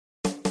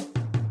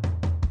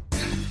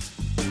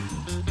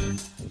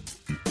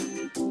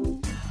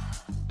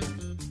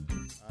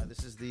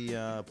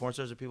the Porn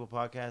Stars Are People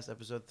podcast,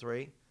 episode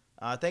 3.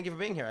 Thank you for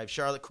being here. I have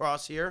Charlotte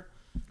Cross here.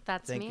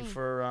 That's me. Thank you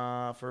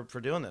for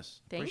doing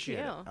this. Thank Appreciate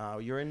you.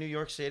 it. You're in New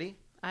York City.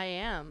 I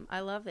am. I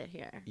love it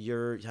here.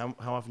 How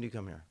often do you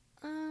come here?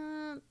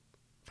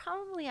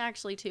 Probably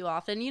actually too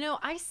often. You know,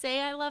 I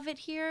say I love it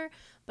here,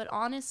 but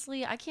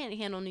honestly, I can't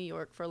handle New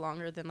York for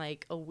longer than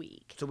like a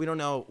week. So we don't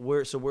know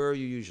where. So where are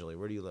you usually?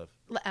 Where do you live?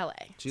 LA.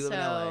 So you live in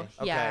LA. Okay.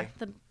 Yeah,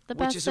 the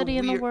best city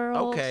in the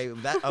world. Okay.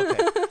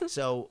 Okay.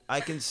 So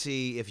I can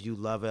see if you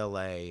love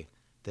LA,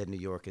 that New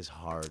York is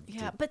hard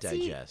to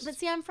digest. But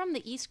see, I'm from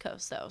the East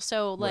Coast though.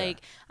 So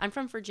like, I'm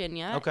from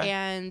Virginia,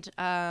 and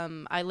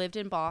I lived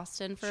in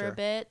Boston for a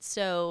bit.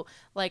 So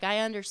like, I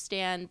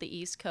understand the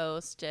East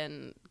Coast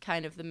and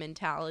kind of the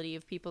mentality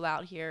of people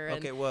out here. And,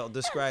 okay, well,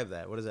 describe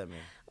that. What does that mean?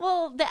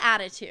 Well, the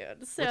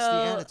attitude. So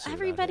what's the attitude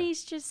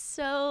everybody's just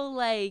so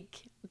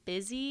like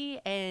busy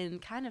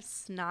and kind of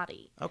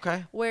snotty.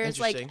 Okay. Whereas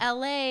like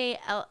LA,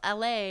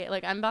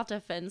 like I'm about to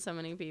offend so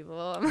many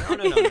people. No.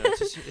 It's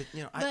just,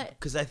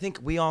 because I think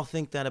we all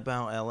think that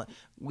about LA.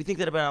 We think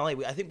that about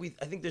LA. I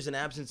think there's an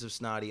absence of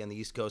snotty on the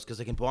East Coast because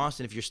like in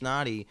Boston, if you're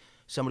snotty,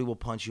 somebody will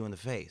punch you in the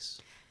face.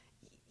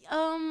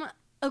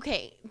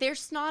 Okay, they're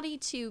snotty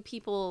to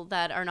people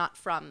that are not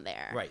from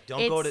there. Right.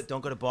 Don't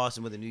go to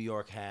Boston with a New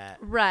York hat.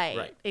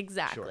 Right.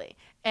 Exactly.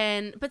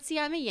 Sure. But see,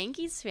 I'm a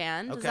Yankees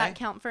fan. Does that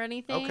count for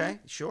anything? Okay.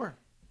 Sure.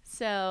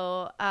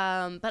 So,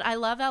 but I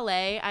love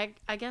LA.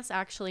 I guess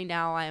actually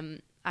now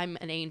I'm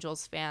an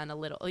Angels fan a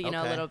little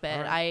bit.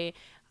 Right.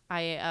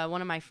 I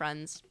one of my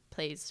friends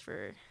plays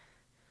for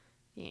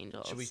the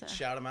Angels. Should we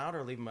shout him out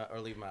or leave him out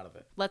of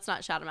it? Let's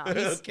not shout him out.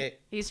 Okay.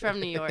 He's from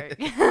New York.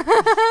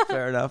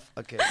 Fair enough.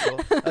 Okay. Cool.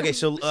 Okay.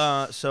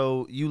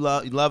 So you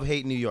love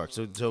hate New York.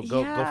 So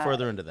go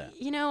further into that.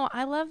 You know,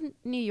 I love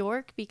New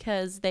York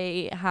because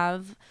they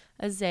have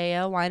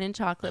Azalea Wine and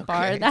Chocolate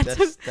Bar.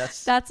 That's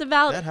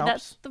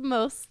the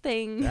most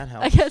thing. That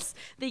helps. I guess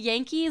the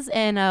Yankees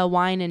and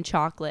wine and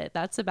chocolate.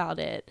 That's about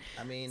it.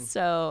 I mean,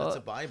 so that's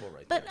a Bible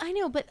right there. But I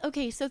know. But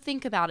okay, so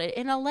think about it.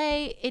 In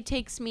LA, it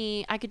takes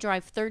me. I could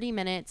drive 30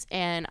 minutes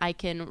and I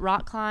can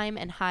rock climb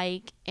and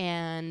hike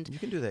and you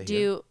can do that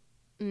here.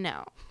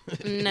 No.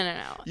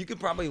 You could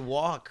probably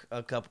walk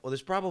a couple. Well,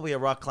 there's probably a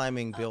rock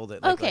climbing building.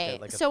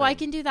 So I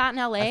can do that in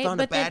LA. I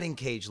found a batting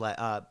cage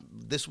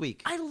this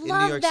week. I love in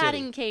New York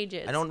batting City.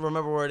 Cages. I don't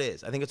remember where it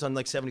is. I think it's on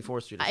like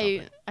 74th Street or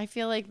something. I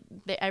feel like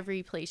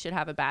every place should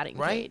have a batting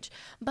cage,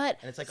 and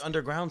it's like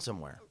underground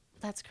somewhere.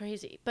 That's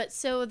crazy. But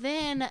so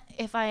then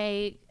if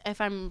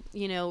I'm,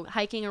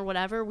 hiking or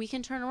whatever, we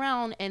can turn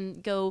around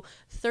and go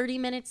 30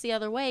 minutes the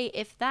other way,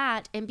 if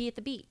that, and be at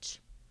the beach.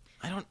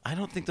 I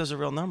don't think those are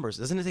real numbers.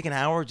 Doesn't it take an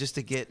hour just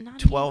to get Not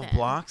 12 even.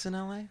 blocks in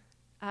LA?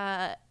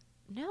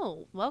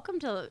 No. Welcome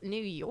to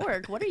New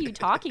York. What are you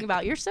talking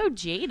about? You're so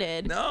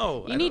jaded.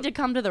 No. You need to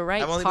come to the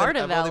right part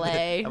of LA.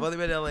 I've only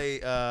been to LA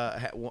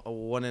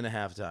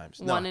 1.5 times.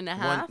 No,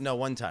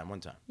 1.5? One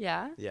time.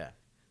 Yeah? Yeah.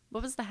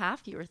 What was the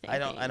half you were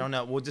thinking? I don't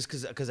know. Well, just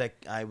because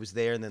I was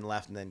there and then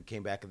left and then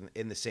came back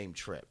in the same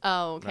trip.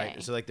 Oh, okay.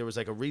 Right? So like there was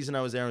like a reason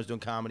I was there. I was doing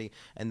comedy,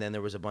 and then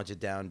there was a bunch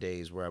of down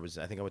days where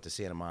I think I went to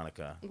Santa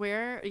Monica.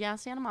 Where? Yeah,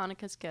 Santa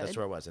Monica's good. That's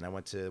where I was, and I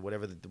went to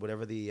whatever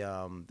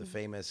the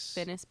famous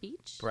Venice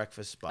Beach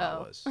breakfast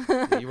spot was.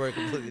 You were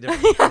completely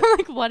different. I'm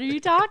like, what are you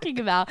talking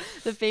about?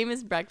 The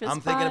famous breakfast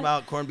spot? Thinking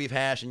about corned beef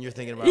hash, and you're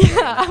thinking about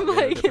I'm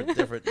like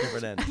different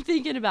end. I'm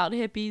thinking about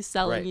hippies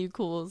selling you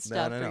cool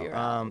stuff for your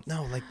house.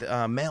 No, like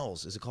the Mel's.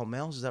 Is it called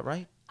Mel's? Is that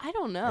right? I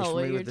don't know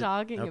what you're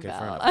talking about.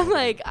 Enough. I'm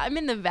like, I'm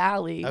in the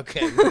valley.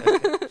 Okay,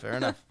 fair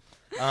enough.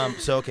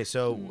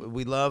 So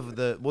we love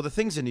the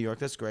things in New York.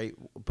 That's great,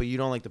 but you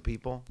don't like the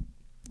people.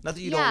 Not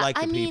that you don't like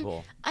the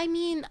people. I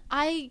mean,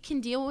 I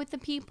can deal with the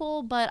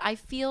people, but I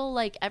feel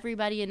like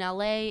everybody in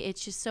LA,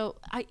 it's just so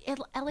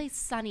LA's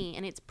sunny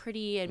and it's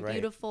pretty and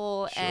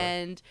beautiful,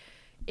 and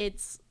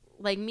it's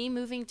like me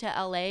moving to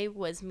LA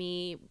was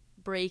me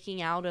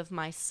breaking out of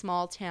my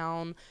small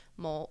town,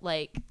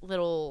 like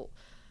little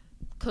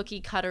cookie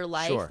cutter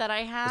life that I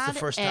had. It's the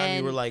first time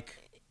you were like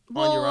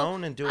on your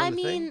own and doing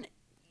the thing?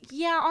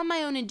 Yeah, on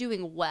my own and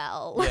doing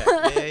well.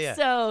 Yeah.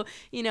 So,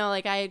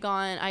 like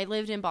I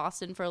lived in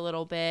Boston for a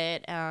little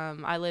bit.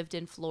 I lived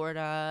in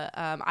Florida.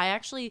 I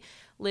actually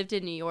lived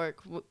in New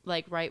York,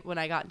 like right when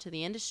I got into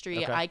the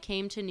industry. Okay. I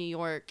came to New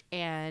York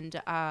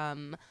and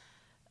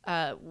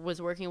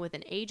was working with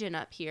an agent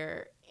up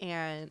here,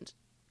 and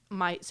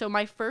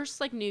my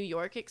first like New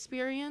York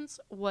experience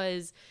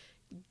was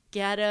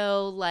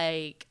ghetto,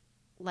 like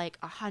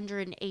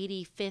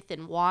 185th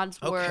and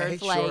Wadsworth. Okay,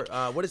 like,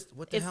 sure.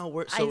 What the hell?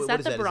 Is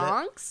that the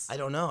Bronx? I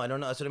don't know.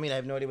 That's what I mean. I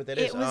have no idea what that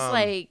is. It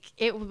was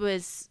it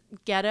was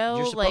ghetto.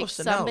 You're supposed like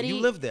to somebody. know.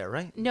 You lived there,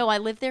 right? No, I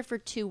lived there for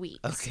 2 weeks.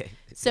 Okay.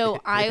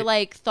 So I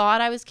like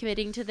thought I was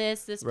committing to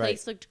this. This Right.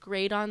 place looked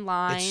great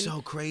online. It's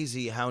so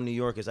crazy how New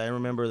York is. I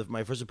remember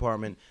my first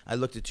apartment. I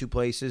looked at 2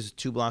 places,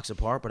 2 blocks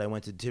apart, but I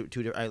went to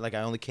two. I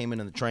only came in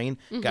on the train,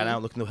 got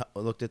out,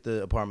 looked at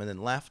the apartment,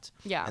 then left.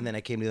 Yeah. And then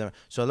I came to the other.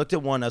 So I looked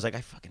at one. I was like,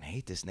 I fucking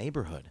hate this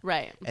neighborhood.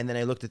 Right. And then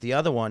I looked at the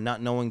other one,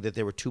 not knowing that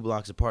they were 2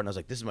 blocks apart, and I was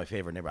like, this is my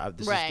favorite neighborhood.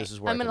 This is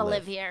where I'm I gonna could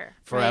live here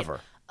forever.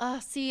 Right.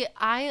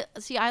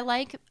 I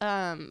like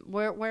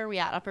where are we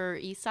at? Upper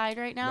East Side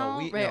right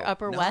now?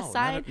 Upper West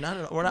Side? We're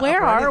not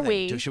where upper are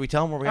anything. we? Should we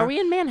tell them where we are? Are we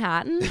in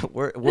Manhattan?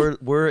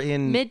 we're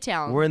in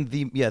Midtown. We're in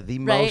the right?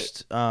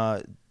 most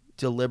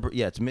deliberate.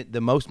 Yeah, it's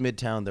the most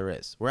midtown there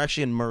is. We're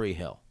actually in Murray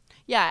Hill.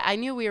 Yeah, I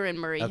knew we were in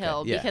Murray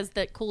Hill yeah. because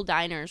the cool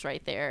diner's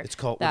right there. It's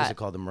called what is it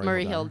called? The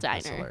Murray Hill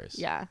Diner. Diner. That's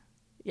hilarious.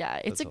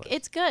 Yeah,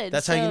 it's good.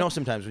 That's how you know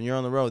sometimes when you're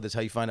on the road. That's how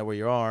you find out where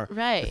you are.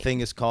 Right. The thing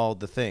is called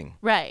the thing.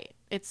 Right.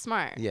 It's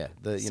smart. Yeah.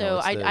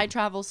 I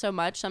travel so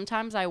much.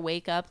 Sometimes I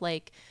wake up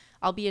like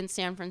I'll be in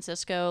San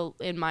Francisco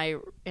in my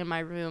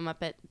room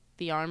up at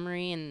the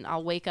Armory, and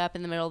I'll wake up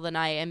in the middle of the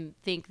night and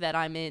think that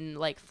I'm in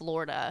like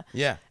Florida.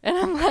 Yeah. And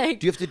I'm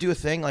like, do you have to do a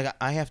thing? Like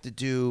I have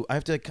to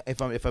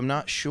if I'm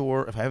not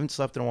sure, if I haven't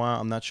slept in a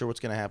while, I'm not sure what's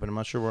gonna happen. I'm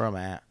not sure where I'm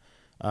at.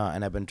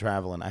 And I've been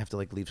traveling. I have to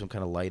like leave some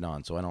kind of light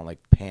on so I don't like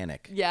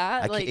panic.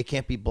 Yeah, it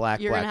can't be black.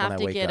 You're gonna have when I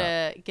to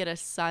wake up. get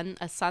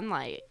a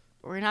sunlight.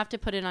 We're gonna have to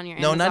put it on your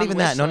no, Amazon not even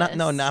that. wish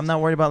No, list. I'm not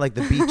worried about like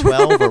the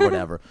B12 or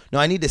whatever. No,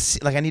 I need to see,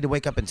 I need to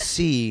wake up and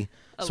see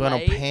so I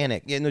don't light?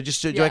 panic. Yeah, no,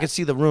 just so I can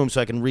see the room so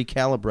I can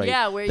recalibrate.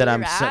 Yeah, where that you're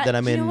I'm at. that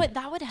I'm you in know what?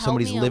 That would help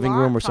somebody's me a living lot,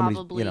 room or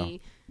probably.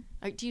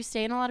 somebody's. Do you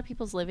stay in a lot of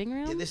people's living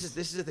rooms? Yeah, this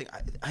is the thing.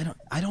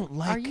 I don't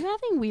like. Are you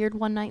having weird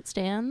one night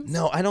stands?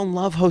 No, I don't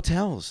love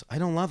hotels. I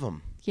don't love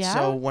them. Yeah.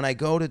 So when I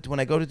go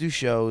to do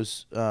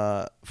shows,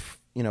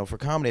 for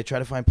comedy, I try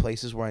to find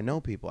places where I know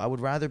people. I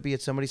would rather be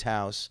at somebody's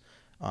house,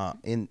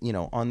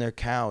 on their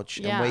couch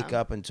and wake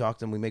up and talk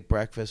to them. We make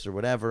breakfast or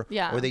whatever.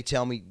 Yeah. Or they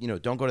tell me,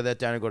 don't go to that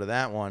diner, go to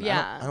that one.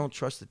 Yeah. I don't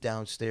trust the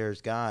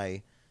downstairs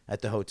guy at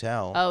the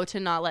hotel. Oh,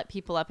 to not let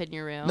people up in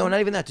your room? No, not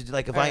even that.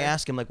 Like, if I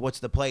ask him, like, what's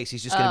the place?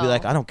 He's just going to be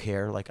like, I don't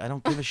care. Like, I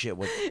don't give a shit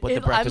what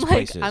the breakfast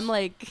place is. I'm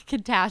like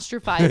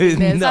catastrophizing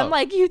this. No. I'm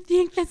like, you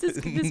think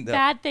this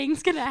bad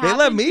thing's going to happen? They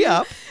let me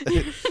up.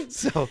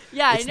 So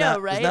yeah, I know,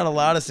 right? There's not a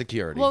lot of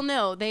security. Well,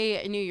 no,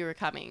 they knew you were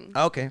coming.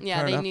 Okay. Yeah,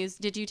 fair they enough. knew.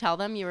 Did you tell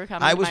them you were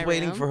coming? I to was my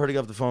waiting room? for her to get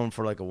off the phone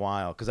for like a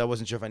while because I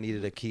wasn't sure if I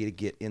needed a key to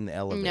get in the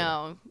elevator.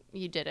 No,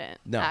 you didn't.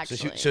 No.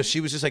 Actually. So she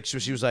was just like,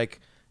 she was like,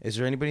 is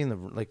there anybody in the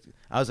like?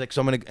 I was like, so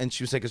I'm gonna, and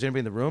she was like, is there anybody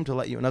in the room to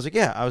let you? And I was like,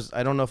 yeah.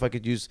 I don't know if I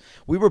could use.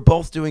 We were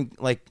both doing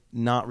like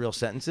not real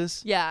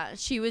sentences. Yeah,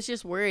 she was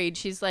just worried.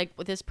 She's like,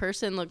 well, this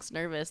person looks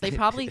nervous. They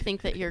probably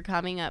think that you're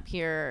coming up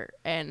here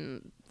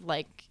and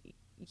like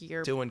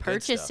you're doing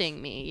purchasing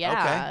me.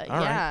 Yeah, okay.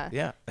 All yeah, right.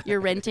 Yeah.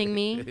 You're renting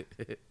me.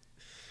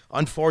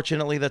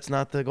 Unfortunately, that's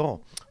not the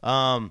goal.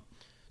 So,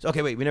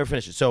 okay, wait, we never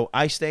finished it. So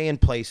I stay in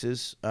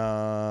places.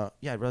 I'd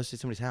rather stay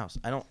at somebody's house.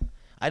 I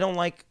don't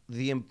like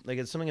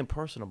it's something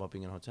impersonal about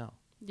being in a hotel.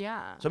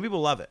 Yeah. Some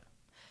people love it.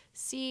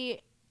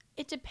 See,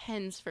 it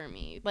depends for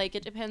me. Like,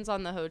 it depends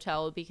on the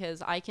hotel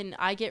because I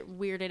get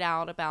weirded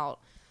out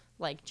about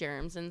like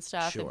germs and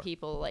stuff Sure. and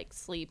people like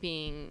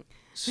sleeping.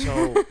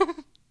 So,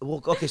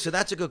 well, okay, so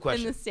that's a good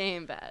question. In the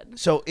same bed.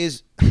 So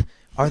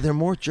are there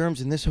more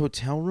germs in this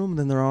hotel room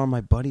than there are in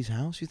my buddy's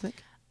house, you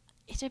think?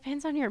 It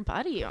depends on your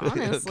buddy,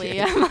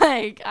 honestly. Okay. I'm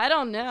like, I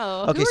don't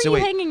know. Okay, Who are so you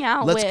wait, hanging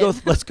out let's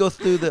with? Let's go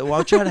through well,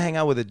 I'm trying to hang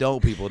out with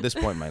adult people at this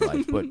point in my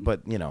life,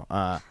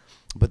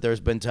 but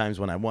there's been times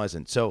when I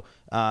wasn't. So,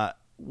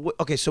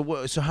 okay,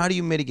 so how do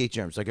you mitigate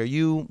germs? Like,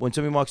 when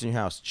somebody walks in your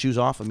house, shoes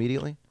off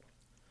immediately?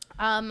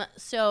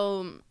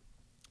 So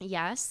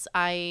yes,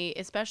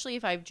 especially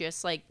if I've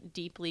just like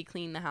deeply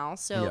cleaned the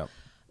house. So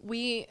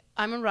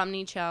I'm a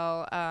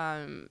Rumneychel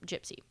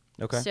gypsy.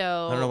 Okay.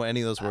 So I don't know what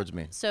any of those words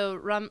mean. So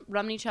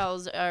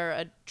Rumneychels are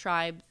a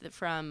tribe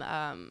from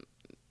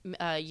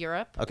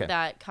Europe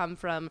that come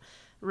from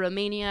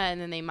Romania, and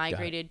then they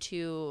migrated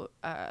to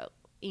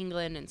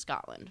England and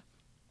Scotland.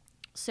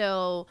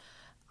 So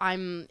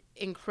I'm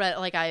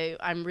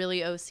I'm really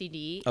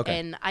OCD,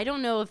 and I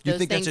don't know if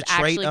those things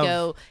actually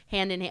go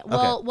hand in hand.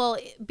 Well,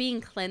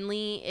 being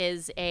cleanly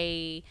is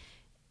if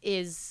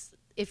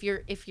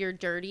you're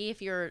dirty,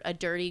 if you're a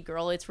dirty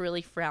girl, it's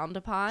really frowned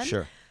upon.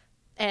 Sure.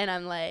 And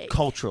I'm like,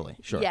 culturally,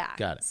 sure. Yeah.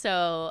 Got it.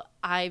 So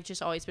I've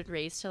just always been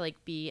raised to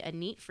like be a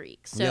neat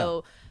freak.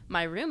 So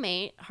my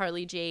roommate,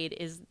 Harley Jade,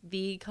 is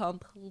the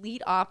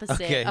complete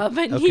opposite of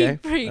a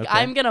neat freak. Okay.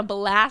 I'm going to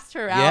blast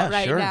her out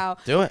right now.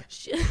 Do it.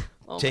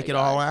 Oh Take it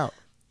all out.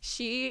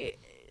 She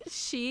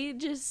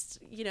just,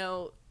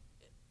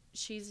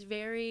 she's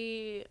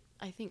very,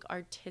 I think,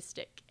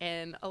 artistic,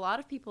 and a lot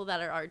of people that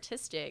are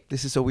artistic.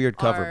 This is a weird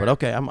cover, but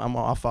okay,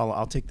 I'll follow.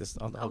 I'll take this.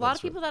 A lot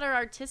of people that are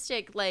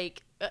artistic,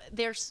 like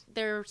they're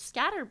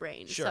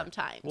scatterbrained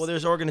sometimes. Well,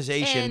 there's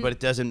organization, but it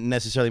doesn't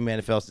necessarily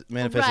manifest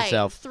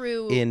itself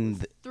through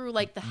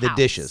like the house.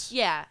 Dishes.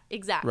 Yeah,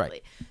 exactly.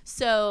 Right.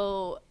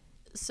 So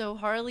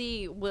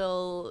Harley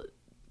will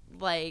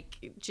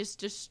like just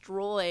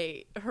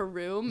destroy her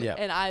room. Yeah.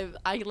 And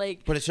I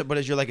like. But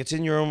as you're like, it's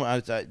in your room.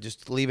 I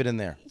just leave it in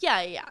there.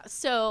 Yeah.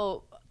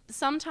 So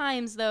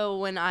sometimes though,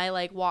 when I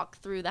like walk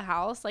through the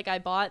house, like I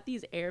bought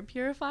these air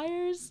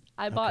purifiers.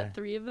 I bought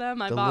 3 of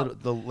them. I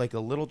bought like a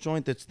little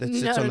joint that sits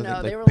no, on the no,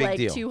 like, they were big like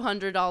deal.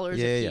 $200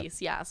 Yeah. a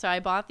piece. Yeah. So I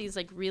bought these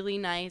like really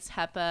nice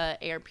HEPA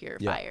air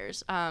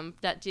purifiers.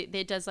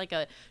 It does like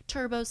a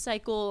turbo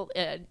cycle,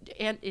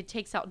 and it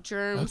takes out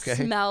germs,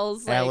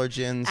 smells, like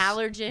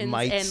allergens,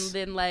 mites. and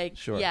then like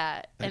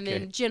and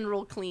then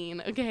general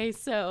clean. Okay,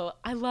 so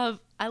I love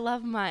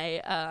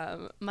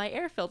my my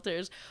air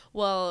filters.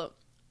 Well,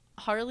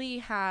 Harley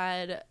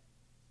had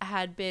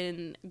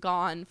been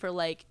gone for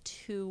like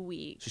 2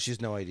 weeks. So she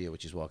has no idea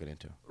what she's walking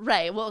into.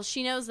 Right. Well,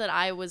 she knows that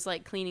I was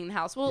like cleaning the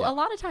house. Well, a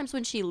lot of times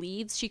when she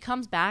leaves, she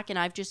comes back and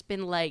I've just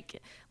been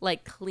like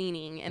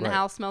cleaning, and the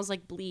house smells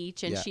like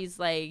bleach, and she's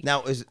like,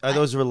 now are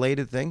those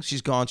related things?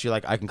 She's gone. She's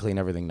like, I can clean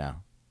everything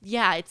now.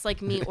 Yeah, it's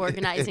like me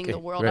organizing the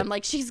world. I'm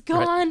like, she's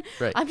gone.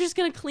 Right. I'm just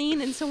gonna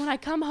clean, and so when I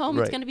come home,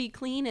 it's gonna be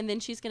clean, and then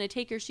she's gonna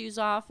take her shoes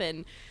off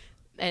and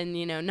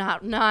you know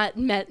not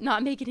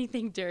make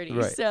anything dirty.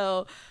 Right.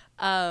 So.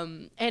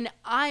 I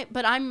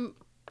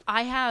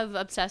have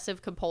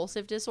obsessive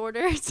compulsive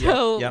disorder,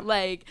 so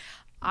like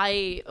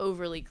I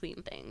overly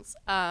clean things.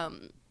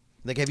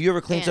 Like, have you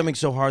ever cleaned something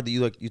so hard that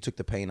you took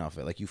the paint off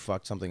it? Like you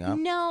fucked something up?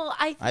 No,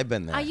 I've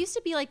been there. I used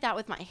to be like that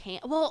with my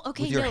hand. Well,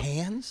 okay, with your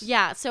hands?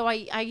 Yeah, so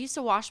I used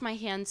to wash my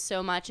hands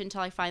so much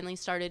until I finally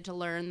started to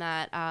learn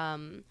that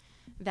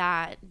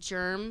that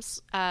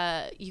germs,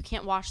 you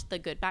can't wash the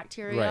good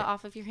bacteria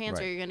off of your hands,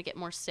 or you're gonna get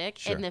more sick.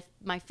 Sure. And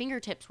my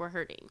fingertips were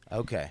hurting.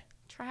 Okay.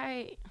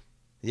 Try.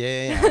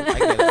 Yeah.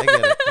 I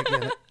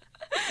get it.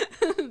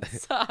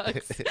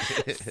 Sucks.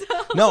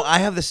 No, I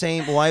have the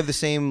same. Well, I have the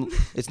same.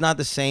 It's not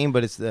the same,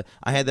 but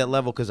I had that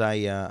level because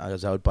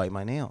I would bite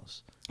my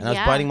nails, and I was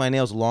biting my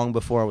nails long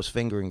before I was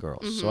fingering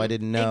girls, so I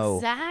didn't know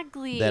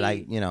exactly that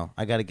I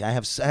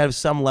have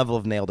some level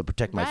of nail to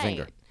protect my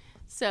finger.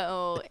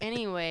 So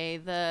anyway,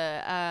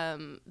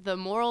 the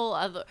moral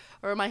of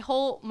my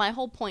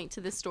whole point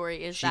to this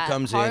story is that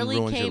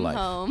Harley came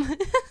home.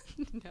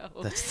 No,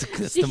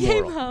 that's she the moral.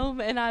 Came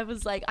home, and I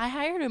was like, I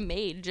hired a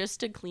maid just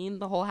to clean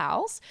the whole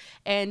house,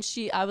 and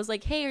I was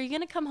like, hey, are you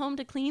gonna come home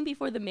to clean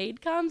before the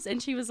maid comes?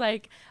 And she was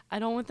like, I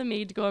don't want the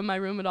maid to go in my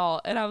room at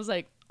all. And I was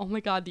like, oh my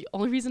God, the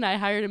only reason I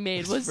hired a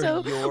maid was for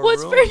your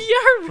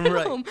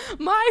room. Right.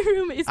 My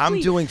room is clean.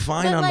 I'm doing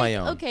fine on my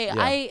own. Okay, yeah.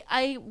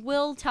 I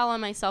will tell on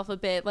myself a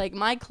bit. Like,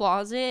 my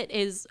closet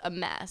is a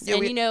mess. Yeah,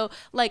 and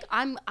like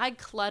I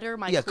clutter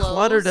my clothes.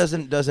 Clutter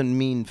doesn't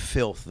mean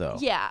filth though.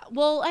 Yeah.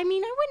 Well, I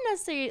mean, I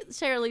wouldn't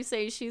necessarily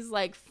say she's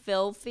like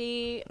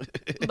filthy,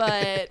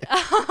 but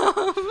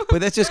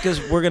but that's just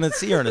because we're gonna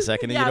see her in a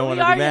second, and you don't want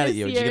to be mad at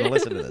you. She's gonna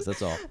listen to this.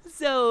 That's all.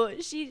 So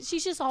she's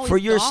just always for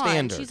your gone.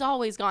 standard. She's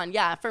always gone.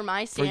 Yeah, for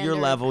my standard. For your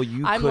level,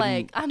 I'm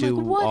like,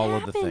 what all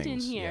happened of the things in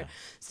here? Yeah.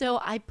 So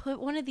I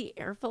put one of the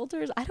air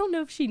filters. I don't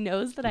know if she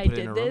knows that I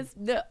did this.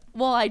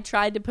 Well, I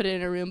tried to put it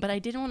in her room, but I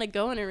didn't want to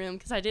go in her room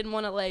because I didn't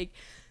want to like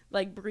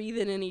breathe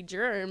in any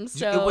germs.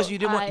 So you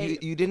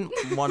didn't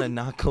want to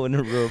not go in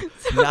her room,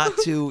 not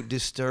to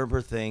disturb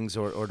her things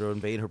or to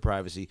invade her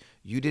privacy.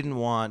 You didn't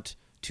want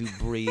to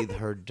breathe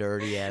her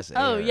dirty ass air.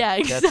 Oh yeah,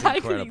 exactly. That's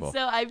incredible.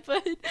 So I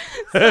put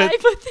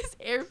this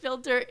air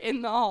filter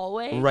in the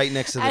hallway, right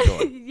next to the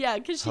door. Yeah,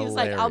 because she was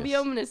like, "I'll be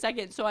home in a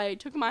second." So I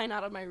took mine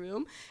out of my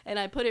room and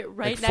I put it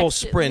right next full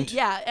sprint.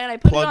 And I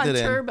put it on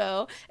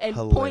turbo and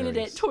pointed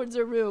it towards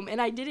her room.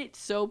 And I did it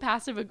so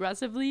passive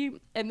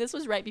aggressively. And this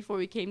was right before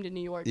we came to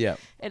New York. Yeah,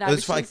 and it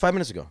was like 5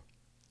 minutes ago.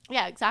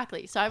 Yeah,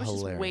 exactly. So I was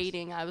just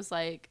waiting. I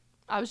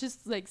was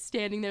just like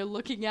standing there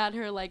looking at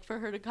her, like for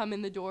her to come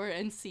in the door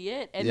and see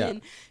it. And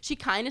then she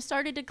kind of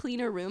started to clean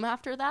her room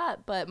after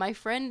that. But my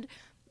friend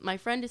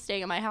is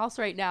staying at my house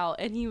right now,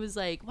 and he was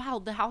like,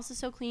 wow, the house is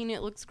so clean.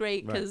 It looks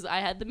great because I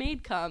had the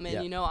maid come,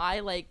 and I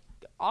like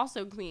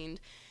also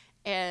cleaned.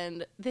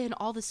 And then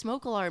all the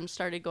smoke alarms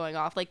started going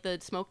off, like the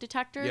smoke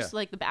detectors,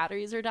 like the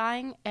batteries are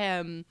dying.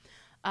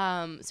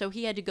 So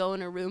he had to go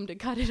in her room to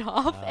cut it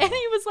off. And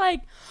he was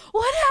like,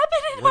 what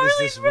happened in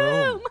Harley's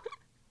room?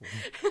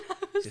 And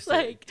I was just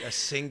like a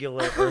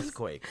singular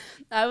earthquake.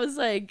 I was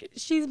like,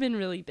 she's been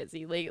really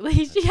busy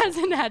lately. She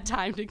hasn't had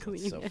time to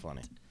clean. So funny.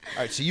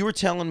 All right, so you were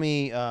telling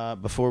me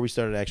before we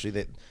started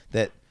actually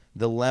that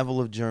the level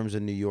of germs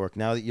in New York.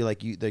 Now that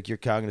you're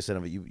cognizant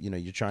of it,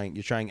 you're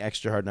trying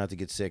extra hard not to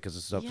get sick because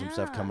of some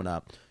stuff coming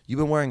up. You've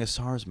been wearing a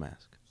SARS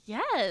mask.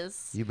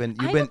 Yes. You've been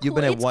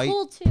a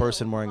white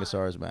person wearing a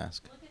SARS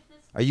mask.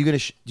 Are you gonna?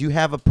 Do you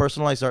have a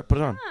personalized SARS? Put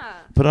it on.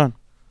 Put it on.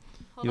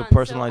 You have a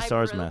personalized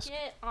SARS mask. I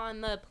broke it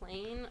on the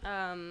plane,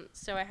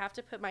 so I have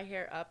to put my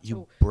hair up.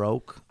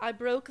 I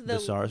broke the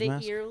SARS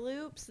mask? ear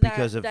loops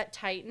that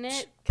tighten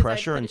it.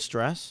 Pressure and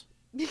stress?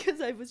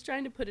 Because I was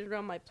trying to put it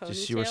around my ponytail.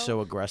 Just you were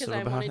so aggressive about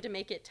it? Because I wanted to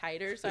make it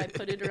tighter, so I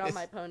put it around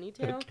my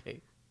ponytail.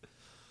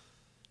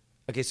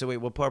 Okay, so wait,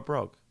 what part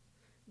broke?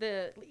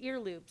 The ear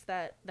loops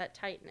that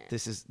tighten it.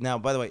 This is now,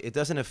 by the way, it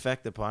doesn't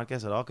affect the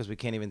podcast at all because we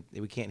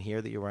can't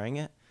hear that you're wearing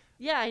it.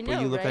 Yeah, I know.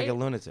 But you look like a right?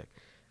 lunatic.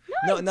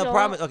 No, No, I no don't.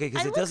 problem. Okay,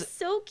 because I it look doesn't.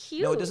 so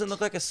cute. No, it doesn't look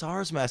like a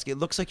SARS mask. It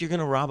looks like you're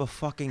gonna rob a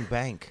fucking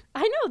bank.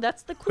 I know.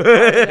 That's the cool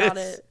part about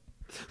it.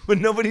 But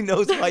nobody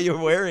knows why you're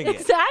wearing it.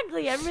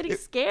 Exactly.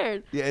 Everybody's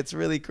scared. Yeah, it's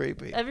really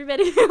creepy.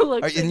 Everybody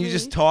looks at And you me.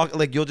 just talk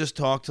like you'll just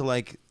talk to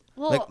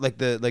Well, like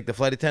the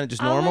flight attendant,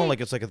 just I'll, normal,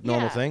 like it's like a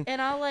normal yeah, thing.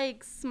 And I'll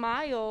like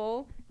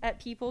smile at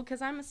people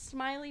because I'm a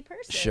smiley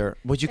person. Sure,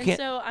 but you And can't.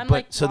 so I'm but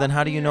like so then,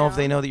 how do walking you know if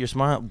they around. know that you're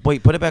smiling?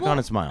 Wait, put it back on Well-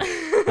 and smile.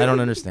 I don't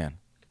understand.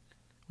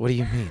 What do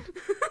you mean?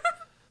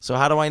 So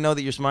how do I know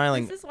that you're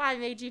smiling? This is why I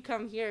made you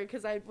come here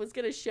because I was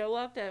gonna show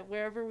up at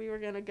wherever we were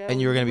gonna go.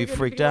 And you were gonna be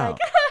freaked out.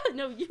 Like,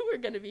 no, you were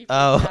gonna be. Freaked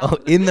Oh,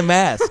 out. in the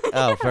mask.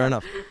 Oh, fair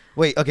enough.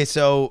 Wait, okay,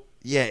 so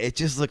yeah, it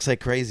just looks like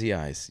crazy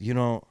eyes.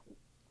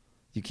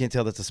 You can't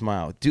tell that's a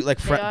smile. Do like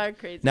They are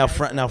crazy. now eyes,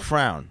 now though.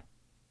 frown.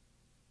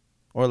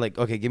 Or like,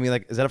 okay, give me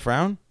like, is that a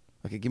frown?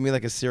 Okay, give me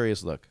like a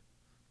serious look.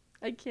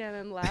 I can't.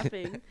 I'm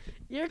laughing.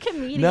 You're a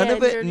comedian. None of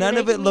You're it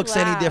making me looks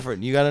any laugh.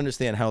 different. You got to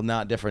understand how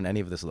not different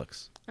any of this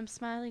looks. I'm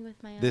smiling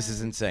with my eyes. This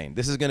is insane.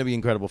 This is going to be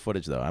incredible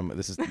footage, though.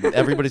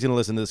 Everybody's going to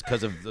listen to this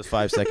because of the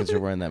 5 seconds you're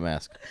wearing that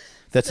mask.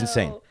 That's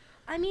insane.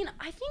 I mean,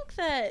 I think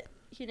that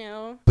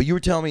But you were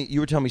telling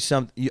me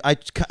something.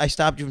 I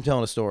stopped you from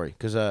telling a story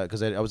because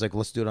I was like,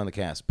 let's do it on the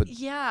cast. But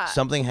yeah.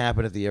 something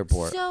happened at the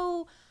airport.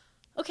 So,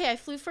 okay, I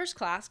flew first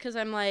class because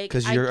I'm like.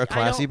 Because you're a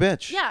classy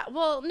bitch. Yeah,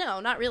 well, no,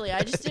 not really.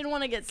 I just didn't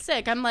want to get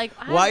sick. I'm like,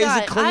 Why is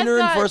it cleaner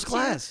in first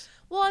class?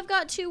 Well, I've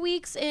got 2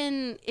 weeks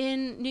in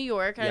New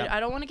York. Yep. I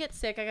don't want to get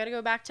sick. I got to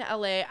go back to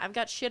LA. I've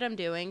got shit I'm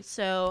doing.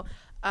 So,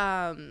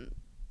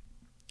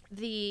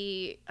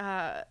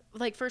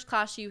 like first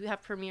class, you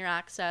have premier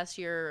access.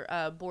 You're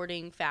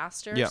boarding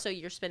faster, Yep. so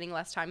you're spending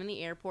less time in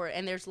the airport,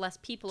 and there's less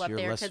people So up you're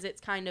there less- because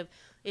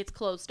it's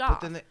closed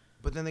off.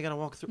 But then they got to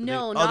walk through.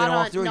 No, they don't walk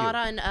not through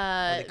on you.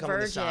 they come on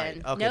the side.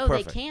 Virgin. Okay, No,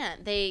 perfect. they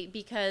can't.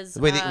 Because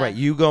Wait, right.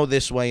 You go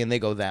this way and they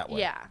go that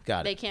way. yeah,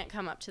 Got they it. can't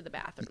come up to the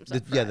bathrooms.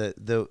 Yeah,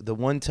 the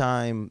one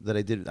time that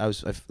I did, I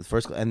was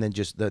first, and then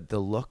just the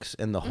looks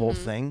and the whole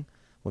thing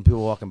when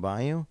people walking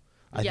by you.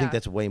 I Yeah. think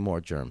that's way more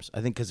germs.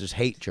 I think because there's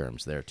hate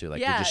germs there too. Like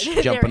Yeah, they're just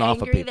they're jumping off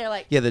of angry, people. they're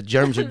like- Yeah, the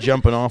germs are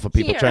jumping off of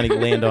people Here. trying to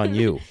land on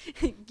you.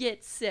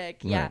 Get sick.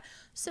 Yeah. Right.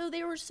 So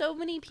there were so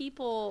many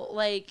people.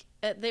 Like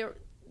there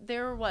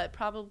were what,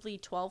 probably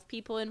 12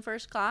 people in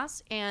first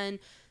class, and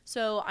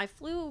so I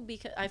flew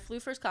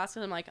first class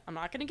because I'm like, I'm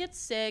not gonna get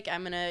sick.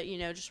 I'm gonna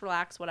just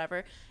relax,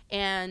 whatever.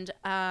 And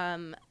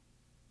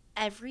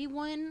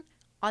everyone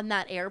on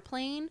that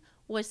airplane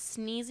was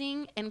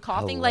sneezing and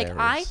coughing. Like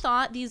I Hilarious.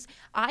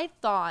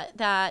 thought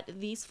that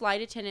these flight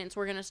attendants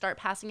were gonna start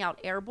passing out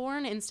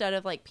airborne instead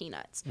of like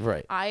peanuts.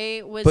 Right.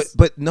 I was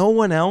But no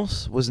one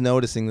else was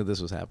noticing that this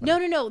was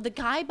happening. No. The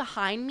guy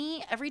behind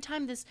me, every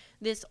time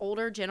this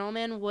older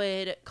gentleman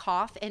would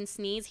cough and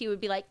sneeze, he would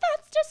be like,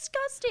 "That's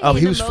disgusting." Oh, in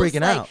he the was most,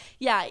 freaking like- out.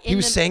 Yeah, He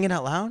was saying it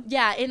out loud.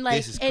 yeah, and like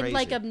This is and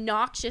like crazy.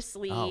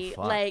 obnoxiously, Oh, fuck.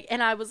 like,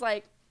 and I was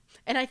like.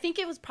 And I think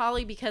it was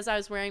probably because I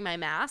was wearing my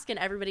mask, and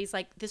everybody's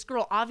like, "This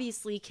girl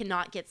obviously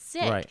cannot get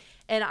sick," Right.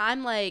 and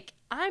I'm like,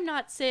 "I'm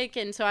not sick,"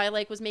 and so I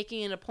like was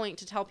making it a point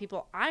to tell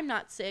people I'm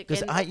not sick.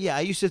 Because And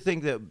I used to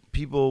think that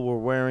people were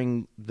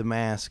wearing the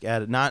mask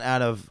not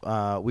out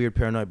of weird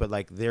paranoia, but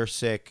like they're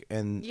sick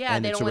and Yeah,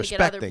 they it's don't a wanna get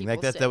respect other thing. Like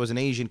people that was an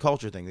Asian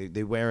culture thing.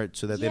 They wear it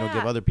so that they don't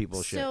give Yeah. other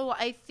people shit. So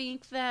I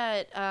think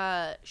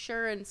that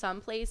sure in some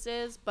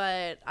places,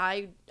 but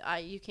I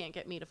you can't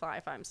get me to fly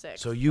if I'm sick.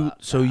 Fuck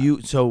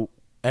that. So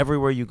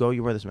everywhere you go,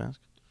 you wear this mask.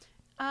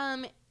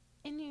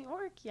 In New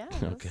York, yes.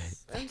 Okay.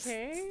 Okay.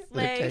 Okay.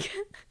 Like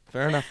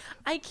Fair enough.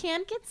 I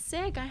can't get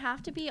sick. I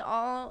have to be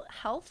all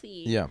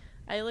healthy. Yeah.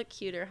 I look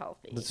cute or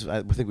healthy.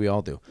 I think we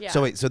all do. Yeah.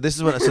 So wait, so this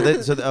is what.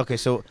 Okay,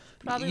 so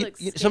Probably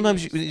looks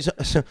sometimes skinny.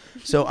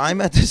 so I'm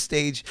at the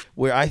stage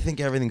where I think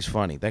everything's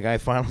funny. Like I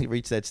finally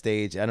reached that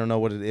stage. I don't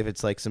know if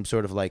it's like some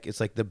sort of like it's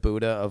like the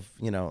Buddha of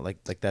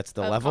like that's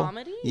the Of level.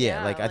 comedy?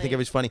 Yeah, Yeah, like I think like-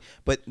 everything's funny.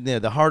 But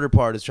the harder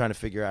part is trying to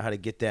figure out how to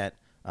get that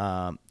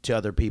to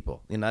other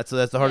people. That's the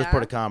hardest Yeah.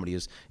 part of comedy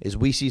is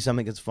we see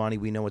something that's funny,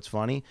 we know it's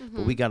funny, Mm-hmm.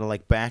 but we got to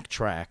like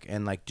backtrack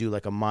and like do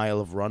like a mile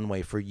of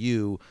runway for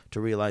you to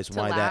realize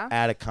why laugh? that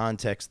out of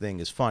context thing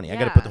is funny. I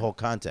got to put the Yeah. whole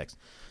context.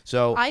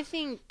 So I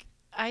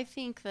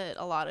think that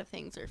a lot of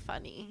things are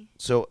funny.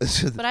 so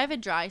But I have a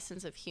dry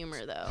sense of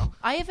humor though.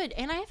 I have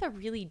a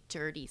really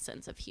dirty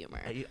sense of humor.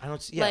 I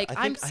don't. Yeah, like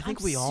I think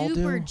I'm we all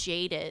super do.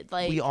 jaded.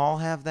 Like We all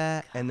have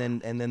that, and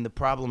then the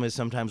problem is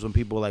sometimes when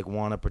people like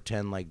want to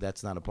pretend like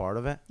that's not a part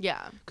of it.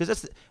 yeah.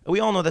 Because we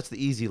all know that's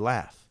the easy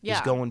laugh. Yeah.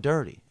 Is going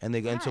dirty, and so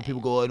Right. people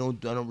go, I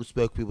don't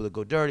respect people that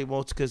go dirty. Well,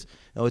 it's because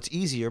it's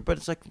easier, but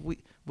it's like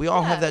we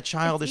all have Yeah, that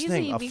childish it's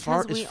thing. easy A because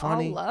fart is we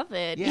funny. all love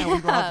it. Yeah, we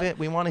love it.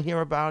 We want to hear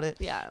about it.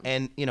 Yeah.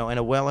 And and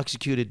a well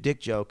executed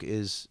dick joke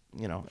is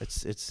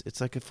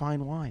it's like a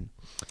fine wine.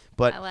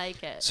 But I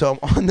like it. so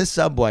I'm on the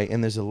subway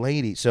and there's a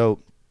lady. So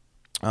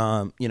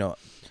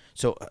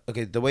So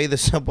okay, the way the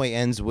subway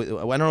ends with I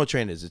don't know what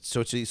train it is.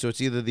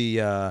 It's either the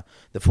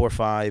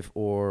 4-5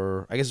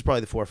 or I guess it's probably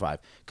the 4-5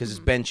 because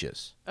it's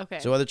benches. Okay.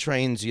 So other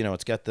trains,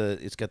 it's got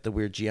the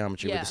weird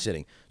geometry with Yeah. the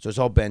sitting. So it's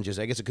all benches.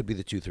 I guess it could be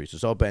the 2-3. So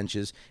it's all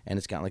benches and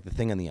it's got like the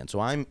thing on the end.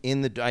 So I'm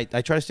in the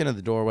I try to stand in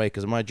the doorway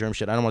because of my germ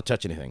shit. I don't want to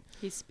touch anything.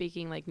 He's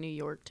speaking like New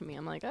York to me.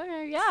 I'm like,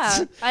 okay,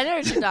 yeah, I know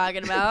what you're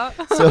talking about.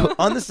 So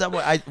on the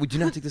subway, would you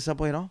not take the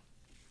subway at all?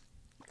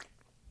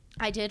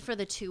 I did for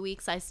the 2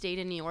 weeks I stayed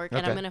in New York, and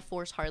Okay. I'm gonna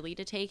force Harley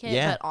to take it.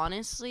 Yeah. But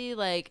honestly,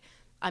 like,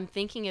 I'm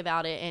thinking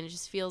about it, and it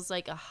just feels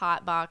like a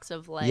hot box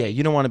of like. Yeah,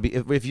 you don't want to be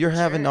if you're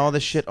having all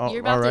this shit You're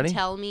about already. to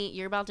tell me.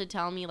 You're about to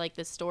tell me like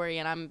this story,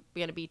 and I'm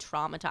gonna be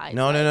traumatized.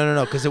 No,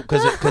 because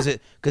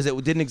it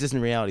didn't exist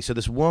in reality. So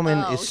this woman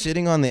is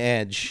sitting on the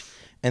edge,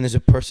 and there's a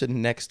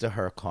person next to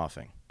her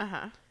coughing.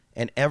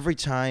 And every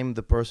time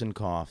the person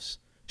coughs,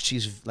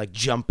 she's like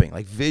jumping,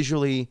 like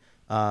visually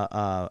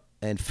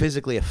and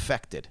physically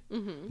affected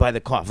by the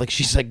cough. Like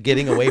she's like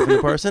getting away from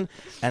the person,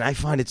 and I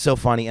find it so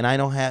funny. And I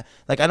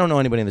don't know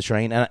anybody in the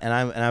train, and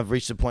I've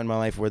reached a point in my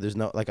life where there's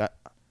no like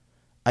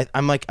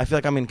I'm like I feel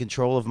like I'm in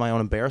control of my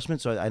own embarrassment,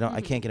 so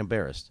I can't get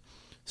embarrassed.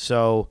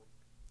 So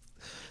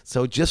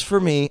just for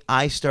me,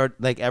 I start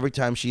like every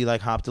time she like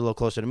hopped a little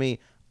closer to me,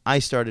 I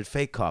started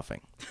fake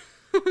coughing.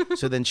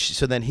 So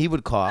then he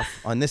would cough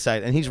on this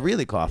side, and he's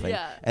really coughing.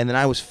 Yeah. And then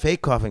I was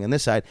fake coughing on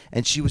this side,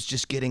 and she was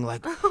just getting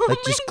like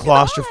just my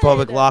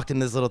claustrophobic, God. locked in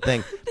this little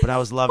thing. But I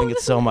was loving it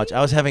so much.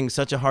 I was having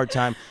such a hard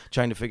time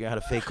trying to figure out how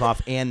to fake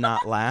cough and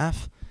not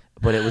laugh.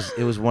 But it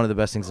was one of the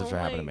best things that's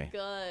ever happened to me.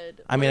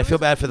 God. I mean, I feel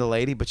bad for the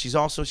lady, but she's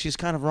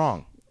kind of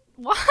wrong.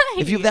 Why?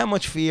 If you have that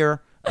much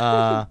fear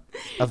of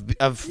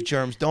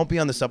germs, don't be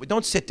on the subway.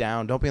 Don't sit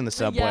down. Don't be on the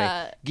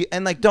subway. Yeah.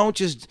 And like, don't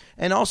just.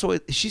 And also,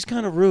 she's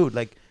kind of rude.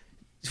 Like,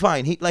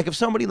 fine. If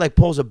somebody like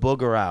pulls a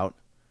booger out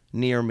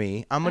near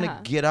me, I'm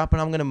gonna get up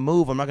and I'm gonna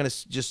move. I'm not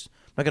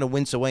gonna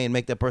wince away and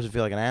make that person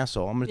feel like an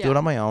asshole. I'm gonna do it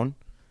on my own.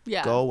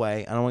 Yeah. Go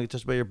away. I don't want to get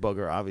touched by your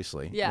booger.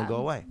 Obviously. Yeah. Go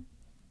away.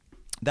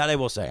 That I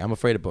will say. I'm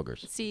afraid of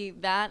boogers. See,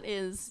 that's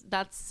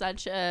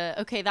such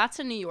a that's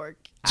a New York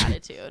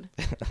attitude.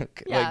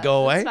 Okay. Yeah, Wait,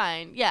 go away. That's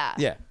fine. Yeah.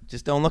 Yeah.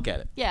 Just don't look at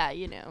it. Yeah,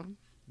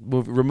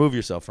 Remove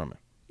yourself from it.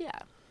 Yeah.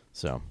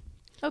 So.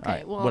 Okay. All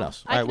right, Well, what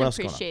else? All I right, can what else is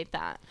going on? appreciate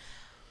that.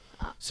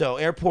 So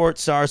airport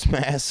SARS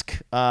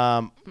mask,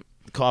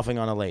 coughing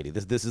on a lady.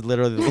 This is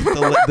literally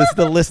this is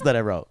the list that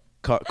I wrote.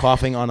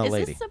 Coughing on a Is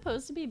lady. this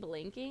supposed to be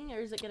blinking, or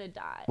is it gonna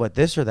die? What,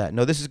 this or that?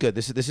 No, this is good.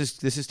 This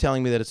is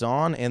telling me that it's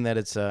on and that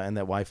it's and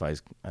that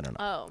Wi-Fi's. I don't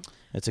know. Oh.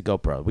 It's a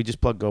GoPro. We just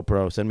plug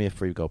GoPro. Send me a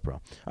free GoPro.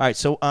 All right.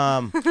 So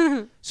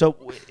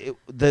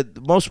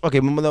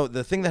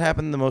the thing that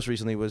happened the most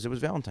recently was it was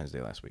Valentine's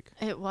Day last week.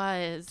 It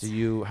was.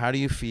 How do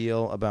you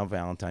feel about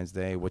Valentine's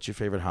Day? What's your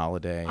favorite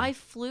holiday? I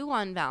flew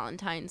on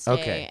Valentine's Day.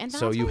 Okay, And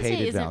so you Valentine's Day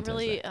hated isn't Valentine's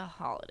really Day. a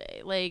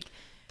holiday. Like,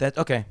 That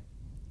okay.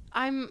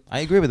 I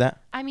agree with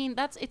that. mean,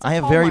 it's a I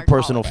have very Hallmark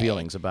personal holiday.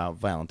 feelings about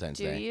Valentine's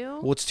Do Day. you?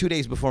 Well, it's 2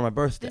 days before my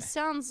birthday. This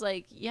sounds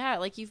like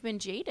you've been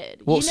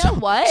jaded. Well, you know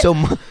what?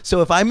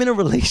 So if I'm in a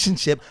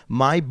relationship,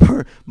 my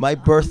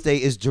birthday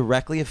is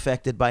directly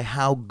affected by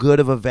how good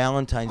of a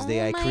Valentine's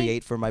Day I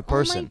create for my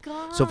person.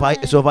 So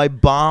if I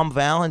bomb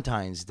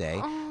Valentine's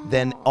Day,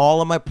 then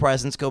all of my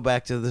presents go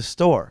back to the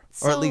store,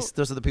 or at least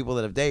those are the people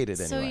that have dated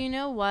anyway. So you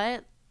know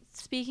what?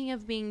 Speaking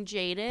of being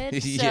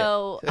jaded, Yeah.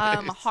 so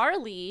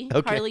Harley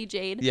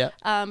Jade, Yeah.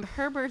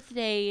 her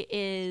birthday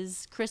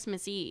is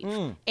Christmas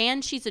Eve,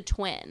 and she's a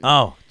twin.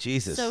 Oh,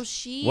 Jesus! So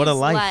she's what a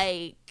life.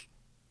 like,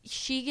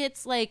 she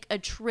gets like a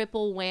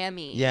triple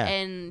whammy. Yeah.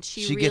 And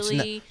she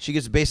really she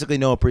gets basically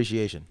no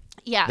appreciation.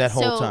 Yeah, that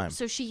whole time.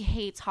 So she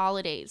hates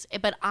holidays,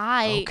 but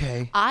I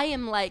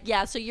am like,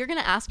 so you're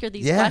gonna ask her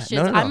these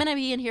questions. No. I'm gonna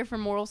be in here for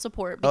moral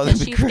support Oh, because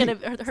that'd be she's great.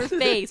 gonna her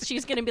face.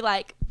 She's gonna be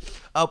like,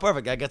 Oh,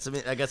 perfect! I got some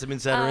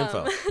insider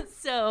info.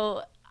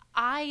 So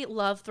I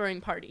love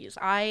throwing parties.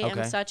 I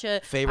am such a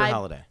favorite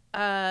holiday.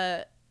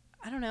 I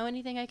don't know,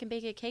 anything I can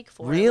bake a cake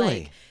for.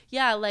 Really?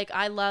 Like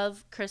I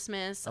love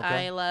Christmas. Okay.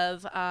 I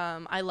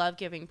love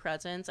giving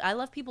presents. I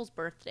love people's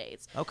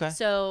birthdays. Okay.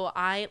 So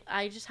I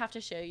just have to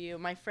show you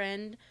my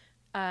friend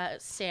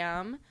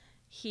Sam.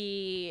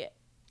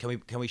 Can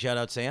we shout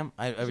out Sam?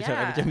 Every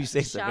Yeah, time you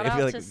say shout something, I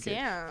feel out like to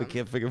Sam. we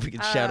can't figure if we can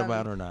shout him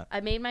out or not.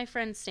 I made my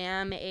friend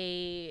Sam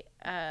a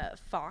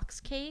fox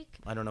cake.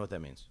 I don't know what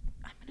that means.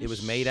 It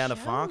was made out of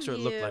fox, or it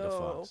looked like a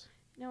fox?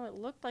 No, it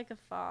looked like a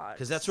fox.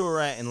 Because that's where we're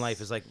at in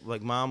life. Is like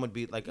mom would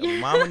be like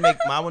mom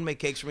would make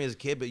cakes for me as a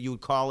kid, but you would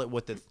call it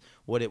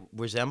what it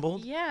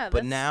resembled. Yeah.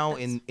 But now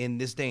in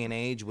this day and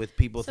age, with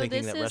people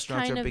thinking that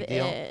restaurants are a big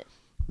deal,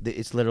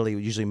 it's literally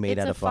usually made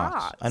out of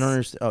fox. I don't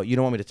understand. Oh, you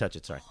don't want me to touch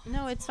it? Sorry.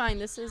 No, it's fine.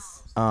 This is.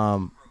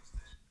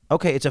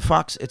 Okay, it's a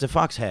fox. It's a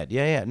fox head.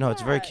 Yeah. No,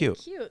 it's very cute.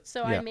 Cute.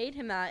 So Yeah. I made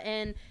him that,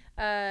 and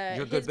You're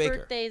a good his baker.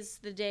 birthday's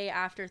the day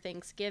after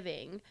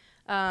Thanksgiving.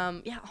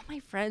 Yeah, all my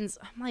friends.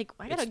 I'm like,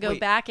 I gotta It's- go wait,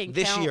 back and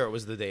this count. year it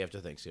was the day after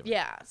Thanksgiving.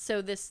 Yeah.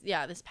 So this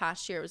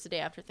past year was the day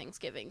after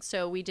Thanksgiving.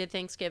 So we did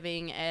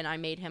Thanksgiving, and I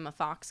made him a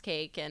fox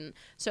cake, and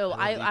so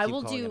I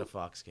will do. It a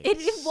fox cake. It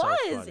So was.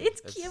 funny.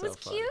 It's cute. It was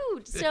so funny.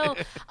 cute. So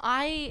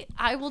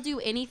I will do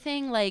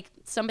anything like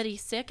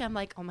somebody's sick. I'm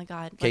like, oh my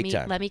god, Cake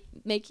time. let me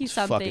make you It's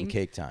something. fucking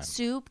cake time.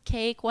 Soup,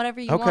 cake, whatever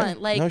you Okay.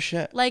 want. Like No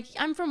shit. Like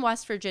I'm from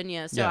West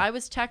Virginia, so Yeah. I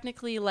was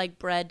technically like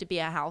bred to be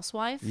a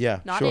housewife. Yeah,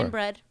 Not sure.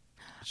 inbred.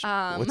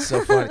 What's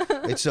so funny?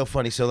 It's so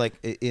funny. So like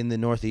in the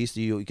Northeast,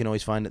 you can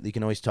always find it. You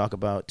can always talk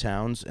about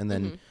towns, and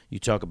then you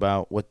talk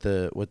about what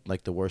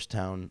like the worst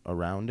town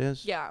around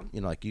is. Yeah.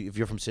 You know, like if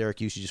you're from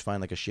Syracuse, you just find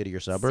like a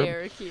shittier suburb.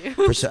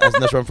 Syracuse.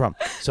 That's where I'm from.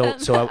 So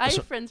I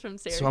have friends from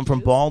Syracuse. So I'm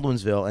from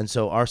Baldwinsville, and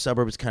so our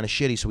suburb is kind of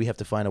shitty. So we have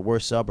to find a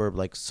worse suburb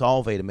like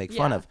Solvay to make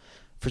fun Yeah. of.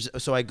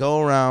 So I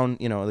go around,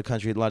 the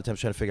country a lot of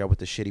times trying to figure out what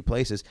the shitty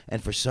place is,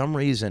 and for some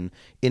reason,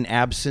 in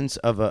absence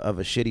of a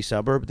shitty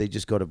suburb, they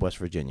just go to West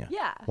Virginia.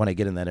 Yeah. When I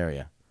get in that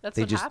area, That's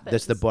they what just happens.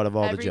 that's the butt of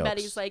all the jokes.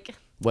 Everybody's like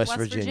West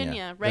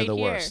Virginia, right they're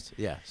the here. worst.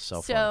 Yeah,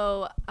 so funny.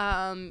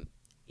 So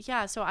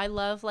yeah, so I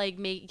love like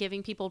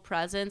giving people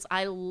presents.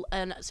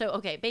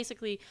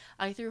 Basically,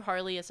 I threw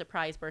Harley a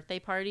surprise birthday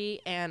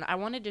party, and I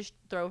wanted to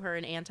throw her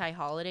an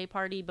anti-holiday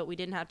party, but we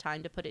didn't have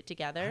time to put it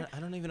together. I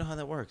don't even know how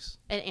that works.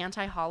 An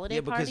anti-holiday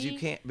Yeah, party. because you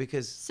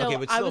can't So okay,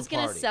 but I still was a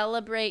gonna party.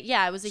 celebrate.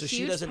 Yeah, it was a So huge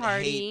she doesn't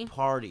party. hate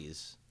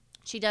parties.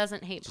 She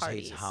doesn't hate Just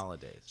parties. hates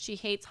holidays. She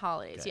hates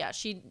holidays. Okay. Yeah,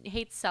 she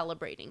hates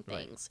celebrating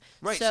things.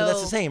 Right, so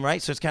that's the same,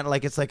 right? So it's kind of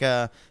like it's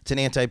an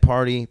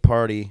anti-party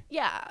party.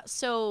 Yeah,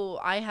 so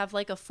I have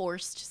like a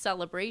forced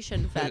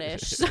celebration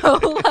fetish. So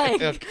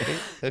like,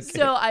 Okay.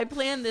 so I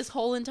planned this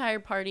whole entire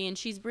party, and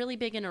she's really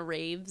big into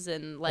raves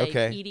and like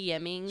Okay.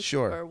 EDMing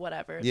Sure. or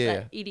whatever. Yeah.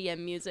 That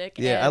EDM music.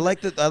 Yeah, and I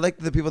like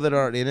the people that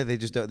aren't in it. They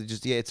just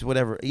it's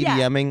whatever Yeah.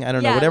 EDMing. I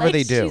don't know yeah, whatever like,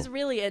 they do. She's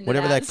really into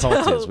Whatever that So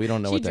cult is, we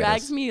don't know she what that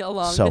drags is. me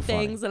along So to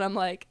funny. things, and I'm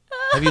like,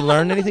 Have you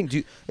learned anything? Do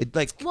you,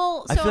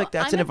 well, I feel so like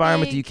that's I'm an a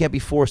environment that big- you can't be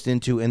forced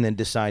into and then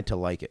decide to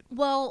like it.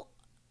 Well,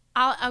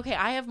 okay,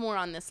 I have more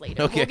on this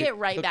later. Okay. We'll get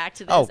right back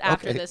to this Oh,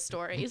 after okay. this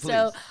story. Please.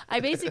 So I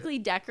basically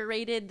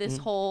decorated this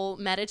whole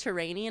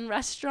Mediterranean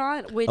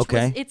restaurant, which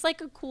Okay. it's like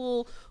a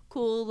cool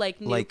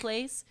like new Like-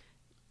 place.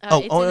 Oh,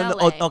 It's in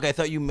LA. okay. I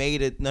thought you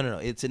made it. No.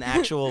 It's an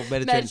actual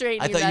Mediterranean.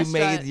 I Mediterranean thought you made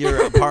restaurant.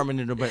 your apartment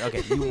into a.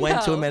 Okay, you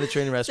went to a No.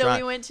 Mediterranean So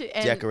restaurant. we went to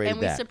decorated and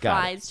we that. Got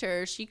it. surprised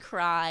her. She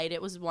cried. It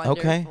was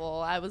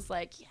wonderful. I was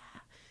like, yeah,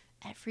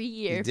 every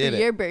year for did it.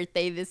 your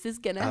birthday, this is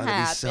gonna Oh, happen.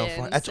 that'd be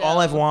so fun. That's all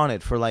I've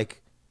wanted for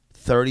like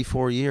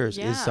 34 years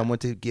Yeah. is someone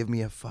to give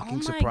me a fucking Oh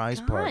my surprise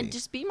God, party.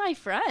 just be my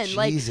friend.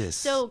 Like, Jesus.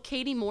 so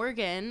Katie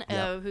Morgan,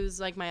 Yeah. who's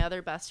like my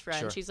other best friend,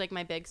 Sure. she's like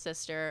my big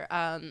sister.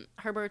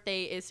 Her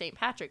birthday is St.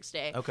 Patrick's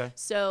Day. Okay.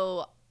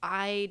 So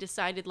I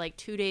decided like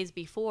 2 days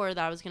before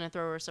that I was going to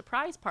throw her a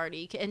surprise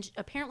party. And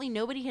apparently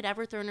nobody had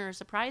ever thrown her a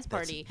surprise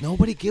party.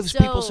 Nobody gives So-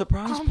 people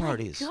surprise oh my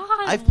parties. God,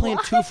 I've planned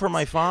two what? for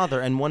my father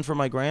and one for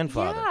my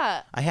grandfather.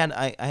 Yeah. I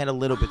had a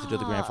little bit to do with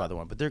the Ah. grandfather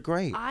one, but they're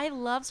great. I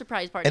love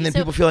surprise parties. And then So-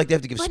 people feel like they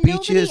have to give but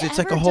speeches. nobody It's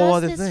like a ever whole does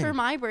other this thing. for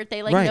my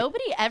birthday. Like Right.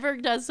 nobody ever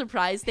does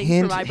surprise things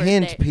Hint, for my birthday.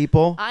 hint,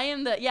 people. I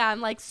am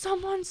I'm like,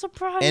 someone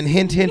surprise And me.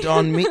 hint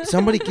on me.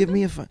 Somebody give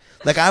me a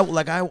like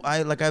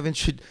I've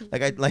introduced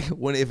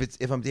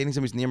if I'm dating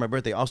somebody who's near my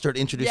birthday, I'll start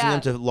introducing Yeah.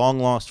 them to long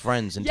lost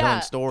friends and Yeah.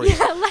 telling stories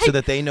Yeah, like, so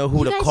that they know who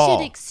you to guys call.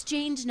 should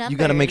exchange numbers. You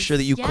got to make sure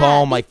that you Yeah,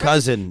 call be my friends.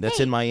 cousin that's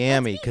Hey, in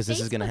Miami let's be because this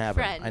is going to Facebook happen.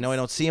 friends. I know I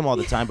don't see him all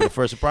the time, but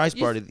for a surprise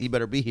You- party, he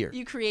better be here.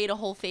 You create a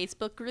whole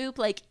Facebook group,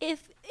 like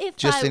if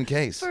Just in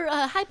case. for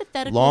a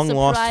hypothetical Long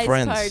lost surprise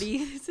friends.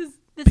 party.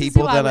 This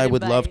People is who that I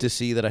would love invite. to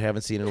see that I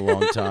haven't seen in a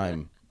long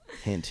time.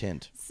 Hint,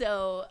 hint.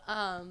 So,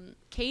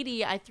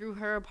 Katie, I threw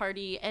her a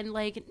party, and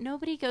like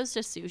nobody goes to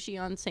sushi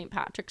on St.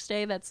 Patrick's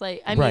Day. That's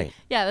like, I mean, Right.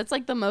 yeah, that's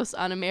like the most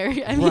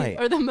un-American, I mean, Right.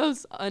 or the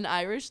most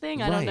un-Irish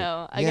thing. I don't Right.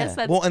 know. I Yeah. guess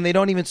that's well, and they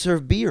don't even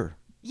serve beer,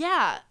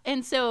 yeah.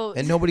 And so,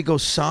 and nobody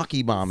goes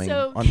sake bombing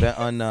So- on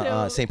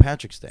so- St.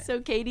 Patrick's Day. So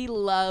Katie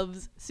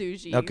loves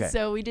sushi. Okay.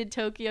 So we did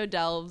Tokyo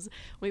Delves.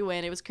 We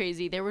went. It was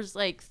crazy. There was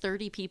like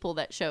 30 people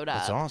that showed up.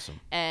 That's awesome.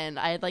 And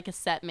I had like a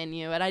set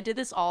menu, and I did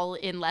this all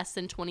in less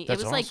than 20.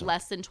 That's it was like awesome.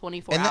 less than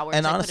 24 And, hours.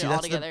 and I honestly, put it all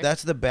that's together.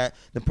 that's the bad.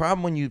 The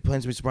problem when you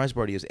plan some surprise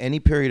party is any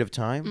period of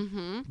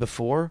time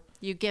before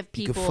you give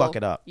you people. could fuck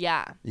it up.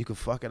 Yeah. You could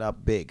fuck it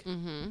up big.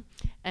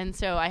 And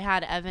so I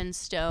had Evan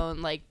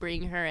Stone like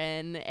bring her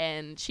in,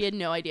 and she had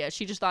no idea.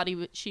 She just thought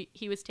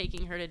he was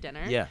taking her to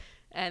dinner. Yeah.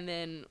 And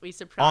then we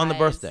surprised On the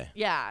birthday.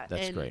 Yeah.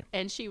 That's and, great.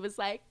 And she was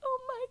like, "Oh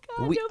my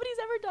God, We- nobody's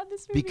ever done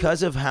this for me."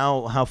 Because of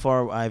how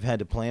far I've had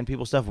to plan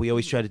people stuff, we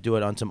always try to do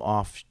it on some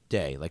off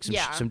day, like some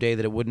Yeah. some day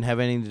that it wouldn't have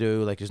anything to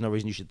do. Like there's no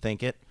reason you should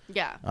think it.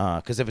 Yeah.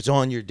 Because if it's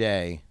on your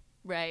day,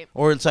 Right.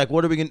 or it's like,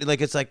 what are we gonna like?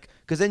 It's like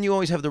because then you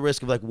always have the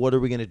risk of like, what are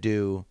we gonna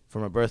do for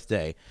my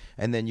birthday?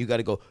 And then you got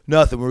to go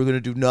nothing. We're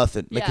gonna do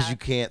nothing because Yeah. you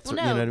can't. Well,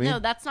 you know what I mean? No,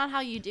 that's not how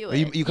you do Or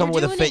it. you come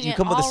You're up with a doing you it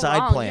come up with a all side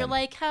wrong. plan. You're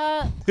like,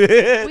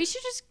 we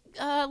should just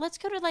let's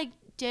go to like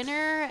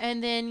dinner,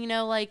 and then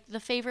like the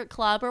favorite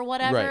club or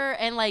whatever, Right.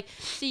 and like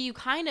so you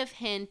kind of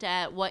hint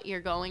at what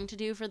you're going to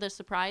do for the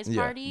surprise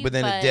party. But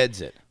then it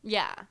deads it.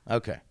 Yeah.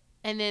 Okay.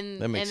 And then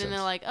That makes they're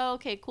sense. like, oh,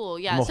 okay, cool,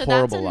 yeah. I'm a So that's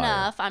horrible liar.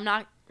 enough. I'm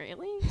not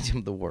really.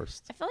 I'm the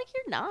worst. I feel like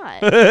you're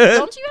not.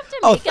 Don't you have to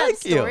Oh, make up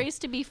thank you. stories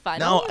to be funny?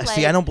 No, Like,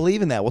 see, I don't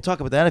believe in that. We'll talk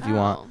about that if you Oh.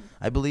 want.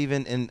 I believe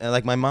in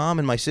like my mom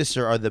and my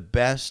sister are the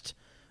best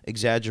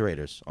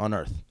exaggerators on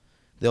earth.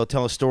 They'll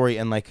tell a story,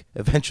 and like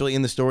eventually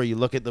in the story, you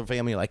look at the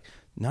family, you're like,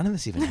 none of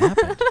this even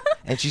happened,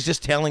 and she's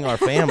just telling our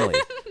family.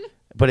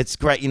 But it's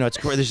great, it's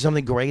great. There's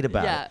something great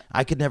about Yeah. it.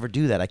 I could never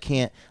do that. I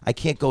can't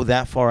go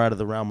that far out of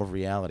the realm of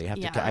reality. I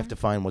Yeah. have to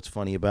find what's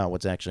funny about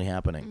what's actually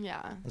happening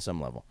Yeah. on some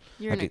level.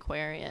 You're an Okay.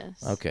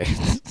 Aquarius. Okay.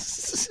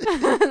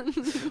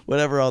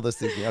 Whatever all those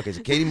things mean. Okay,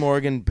 so Katie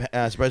Morgan,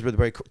 surprise birthday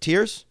party.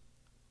 Tears?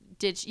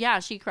 Yeah,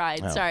 she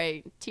cried. Oh.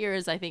 Sorry.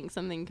 Tears, I think,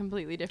 something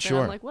completely different.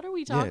 Sure. I'm like, what are we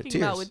Yeah, talking tears.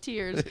 about with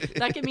tears?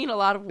 That could mean a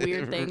lot of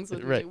weird things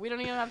with Right. me. We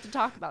don't even have to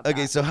talk about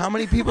Okay, that. so how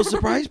many people's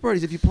surprise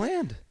parties have you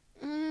planned?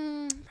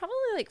 Probably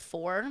like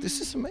 4. This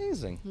is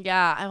amazing.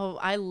 Yeah,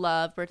 I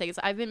love birthdays.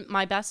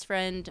 My best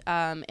friend,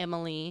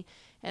 Emily,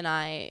 and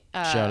I.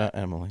 Shout out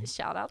Emily.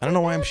 Shout out. I don't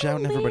know why I'm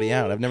shouting everybody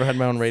out. I've never had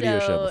my own radio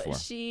show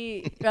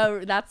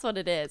before. That's what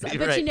it is. But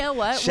Right. you know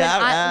what?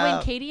 Shout when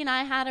out. Katie and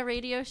I had a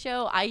radio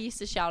show, I used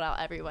to shout out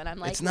everyone. I'm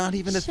like, It's not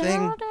even a "Shout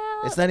thing. out."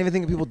 It's not even a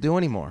thing that people do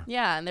anymore.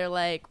 Yeah, and they're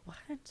like, what?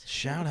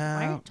 Shout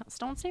Why out.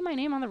 don't say my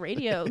name on the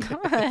radio.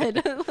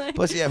 God. Like,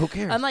 Plus, yeah, who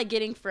cares? I'm like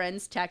getting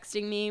friends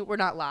texting me. We're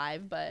not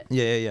live, but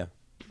Yeah.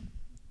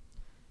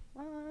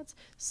 what?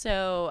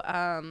 So,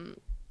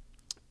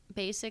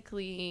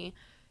 basically,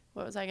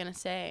 what was I gonna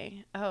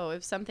say? Oh,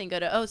 if something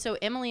good. Oh, so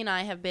Emily and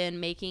I have been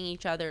making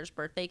each other's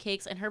birthday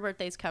cakes, and her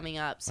birthday's coming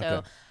up. So,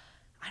 Okay.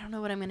 I don't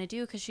know what I'm gonna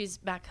do because she's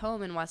back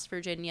home in West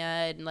Virginia,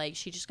 and like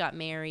she just got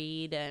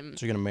married, and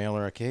So you're gonna mail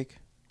her a cake?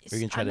 Are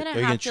you gonna I'm try gonna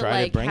to have to try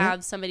like to bring have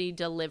it? somebody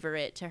deliver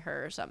it to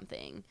her or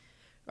something,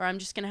 or I'm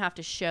just gonna have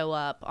to show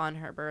up on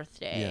her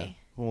birthday. Yeah.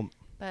 Well,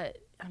 But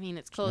I mean,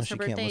 it's close. she Her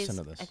can't birthday's,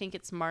 listen to this. I think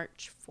it's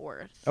March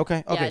 4th.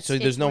 okay. Yeah, So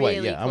it's there's no way.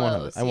 really Yeah, I won't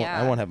have it. close,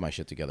 I won't have my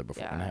shit together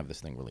before Yeah. and have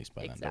this thing released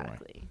by then. Don't worry.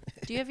 Exactly.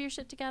 Do you have your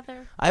shit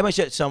together? I have my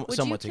shit Would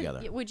somewhat you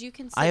together. Would you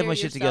consider I have my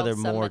shit yourself together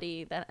more-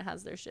 somebody that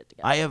has their shit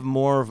together? I have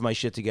more of my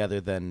shit together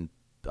than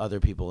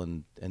other people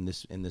in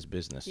this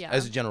business, Yeah.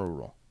 as a general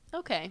rule.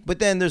 Okay. But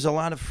then there's a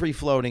lot of free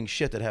floating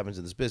shit that happens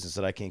in this business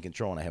that I can't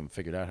control and I haven't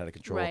figured out how to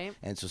control. Right.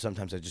 And so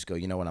sometimes I just go,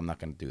 you know what, I'm not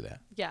going to do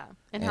that. Yeah. And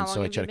And how long so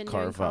I have try you to been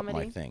doing carve up my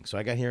comedy? thing. So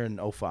I got here in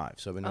 05.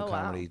 So I've been doing Oh,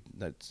 wow. comedy.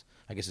 That's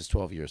I guess it's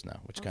 12 years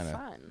now, which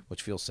fun.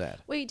 which feels sad.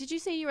 Wait, did you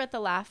say you were at the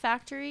Laugh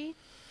Factory?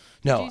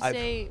 No, Did you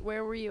say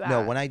where were you at?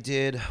 no. When I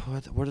did,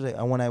 where did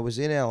I? When I was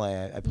in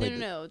LA, I played.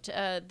 No.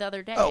 The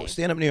other day. Oh,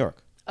 Stand Up New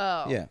York.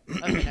 Oh. Yeah.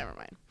 Okay, never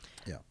mind.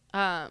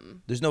 Yeah.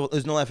 There's no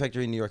Laugh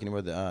Factory in New York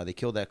anymore. They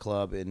killed that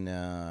club and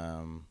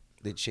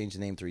they changed the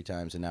name 3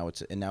 times and now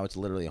it's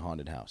literally a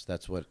haunted house.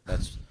 That's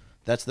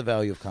the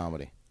value of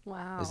comedy.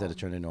 Wow. Is that it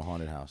turned into a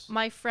haunted house.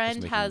 My friend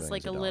making has billions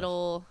like a of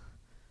dollars.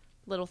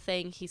 little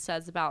thing he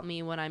says about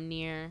me when I'm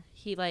near.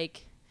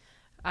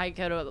 I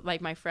go to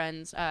like my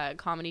friends'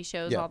 comedy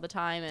shows Yeah. all the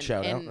time, and,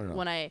 Shout out and or no?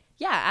 when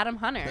Adam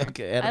Hunter.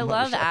 Okay, Adam I Hunter,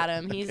 love shout out.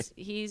 Adam.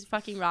 He's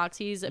fucking rocks.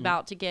 He's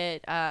about to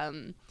get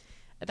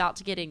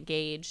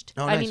engaged.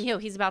 Oh, I nice. mean,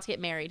 he's about to get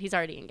married. He's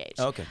already engaged.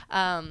 Oh, okay.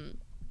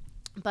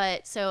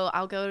 But so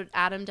I'll go.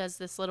 Adam does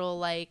this little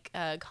like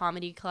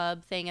comedy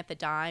club thing at the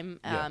Dime,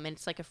 Yeah. and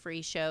it's like a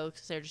free show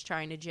because they're just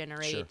trying to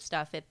generate Sure.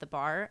 stuff at the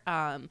bar.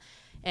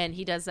 And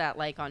he does that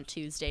like on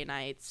Tuesday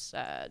nights.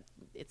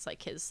 It's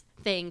like his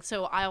thing.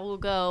 So I will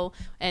go,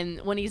 and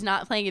when he's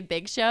not playing a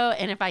big show,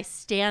 and if I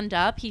stand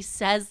up, he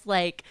says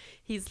like,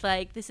 he's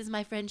like, "This is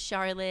my friend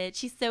Charlotte.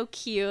 She's so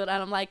cute," and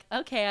I'm like,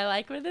 "Okay, I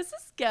like where this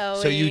is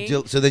going."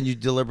 So then you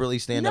deliberately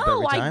stand up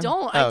every time? No, I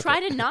don't. Oh, I okay.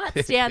 try to not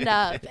stand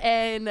up.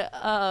 And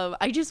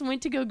I just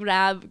went to go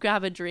grab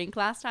a drink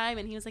last time,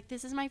 and he was like,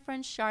 "This is my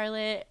friend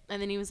Charlotte,"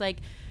 and then he was like,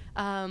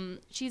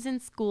 she's in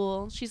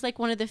school. She's like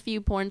one of the few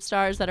porn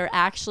stars that are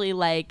actually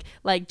like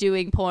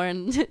doing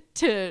porn to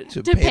pay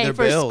pay their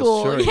for bills.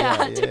 school. Sure,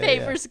 yeah, yeah, to pay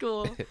yeah. for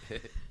school.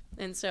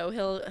 And so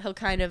he'll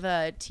kind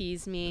of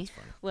tease me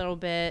a little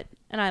bit,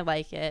 and I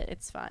like it.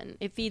 It's fun.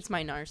 It feeds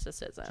my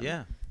narcissism.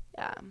 Yeah.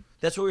 Yeah.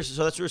 That's what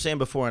we were saying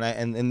before,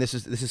 and this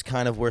is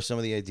kind of where some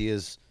of the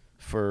ideas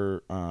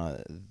for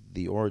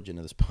the origin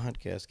of this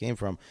podcast came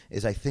from.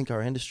 Is I think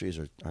our industries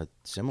are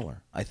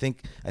similar. I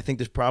think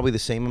there's probably the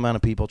same amount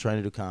of people trying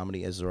to do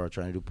comedy as there are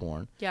trying to do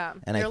porn. Yeah.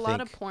 And there I are a lot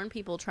think of porn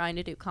people trying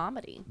to do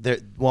comedy.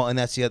 and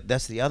that's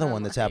the other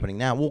one that's Right. happening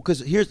now. Well, because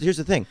here's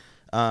the thing.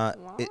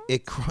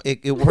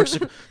 It works.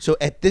 So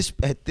at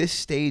this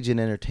stage in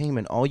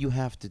entertainment, all you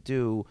have to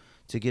do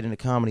to get into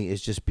comedy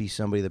is just be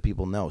somebody that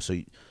people know. So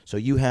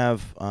you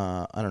have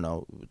I don't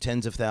know,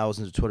 tens of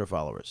thousands of Twitter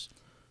followers,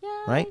 Yeah.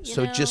 right? you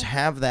So know. just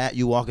have that.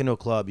 You walk into a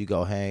club, you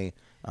go, hey,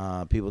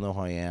 People know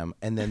who I am,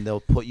 and then they'll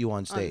put you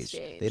on stage.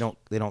 They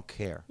don't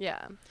care.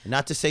 Yeah.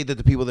 Not to say that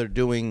the people that are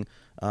doing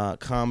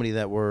comedy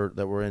that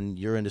were in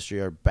your industry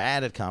are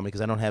bad at comedy,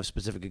 because I don't have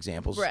specific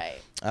examples. Right.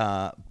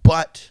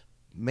 But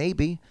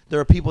maybe there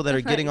are people that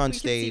are getting on You can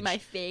stage see my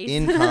face.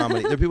 in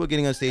comedy. There are people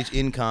getting on stage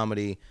in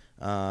comedy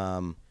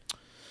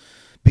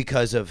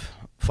because of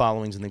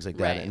followings and things like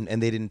that, Right.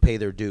 and they didn't pay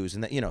their dues,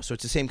 and that, so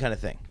it's the same kind of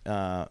thing.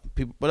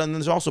 People, but then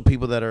there's also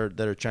people that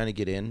are trying to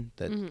get in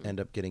that end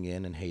up getting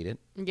in and hate it.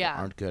 Yeah.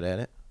 Aren't good at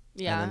it.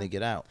 Yeah. And then they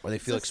get out, or they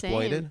feel It's the same.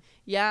 exploited.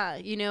 Yeah,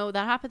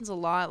 that happens a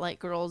lot. Like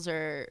girls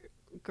are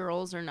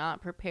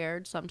not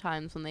prepared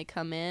sometimes when they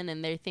come in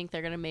and they think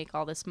they're gonna make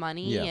all this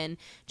money Yeah. and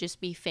just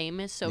be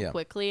famous so Yeah.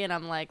 quickly. And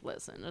I'm like,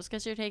 listen, just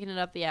because you're taking it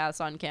up the ass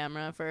on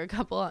camera for a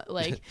couple,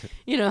 like,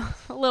 a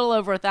little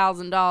over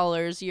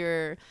 $1,000,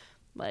 you're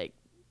like.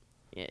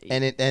 Yeah,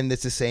 And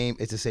it's the same.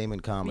 It's the same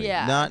in comedy.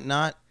 Yeah.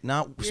 Not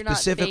You're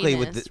specifically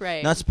not famous,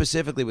 right. not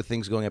specifically with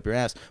things going up your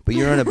ass, but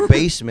you're in a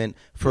basement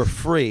for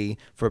free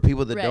for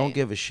people that don't Right.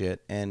 give a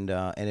shit, and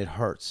it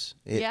hurts.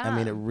 I mean, Yeah.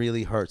 it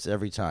really hurts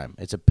every time.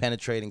 It's a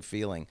penetrating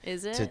feeling.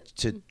 Is it?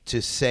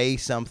 To say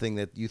something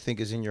that you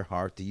think is in your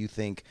heart, that you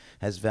think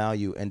has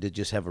value, and to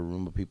just have a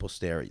room of people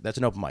stare at you. That's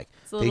an open mic.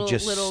 It's a They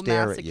just little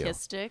stare at you.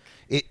 masochistic.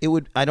 It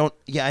would. I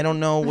don't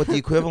know what the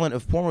equivalent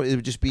of porn. It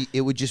would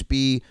just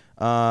be.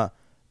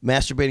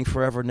 Masturbating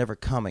forever, never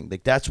coming.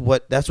 Like that's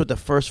what the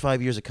first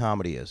 5 years of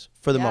comedy is,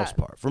 for the Yeah. most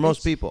part. For most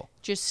It's people,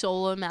 Just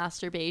solo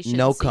masturbation.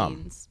 No scenes.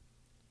 cum.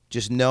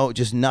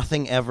 just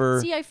nothing ever.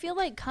 See, I feel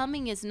like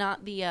coming is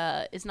not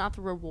the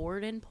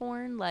reward in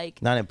porn.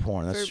 Like Not in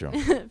porn. That's for,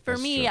 true. for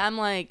That's me, true. I'm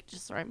like,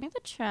 just write me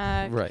the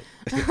check. Right.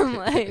 I'm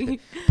like,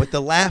 But the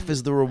laugh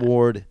is the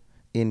reward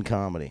in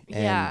comedy.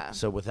 And Yeah.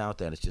 so without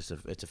that, it's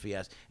a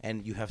fiasco.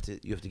 And you have to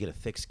get a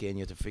thick skin.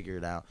 You have to figure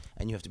it out,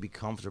 and you have to be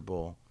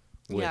comfortable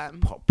with Yeah.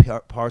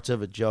 parts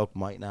of a joke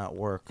might not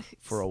work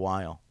for a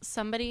while.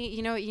 somebody,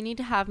 you need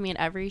to have me at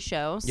every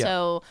show. Yeah.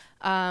 So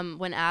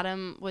when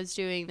Adam was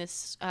doing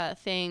this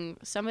thing,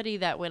 somebody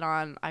that went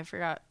on, I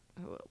forgot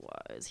who it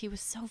was. He was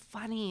so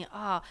funny.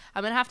 Oh,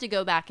 I'm gonna have to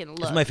go back and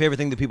look. It's my favorite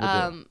thing that people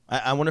do.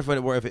 I wonder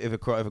if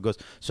it goes.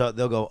 So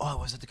they'll go, "Oh, I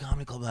was at the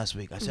comedy club last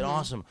week." I said,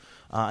 "Awesome."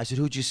 I said,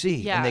 "Who'd you see?"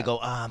 Yeah. And they go,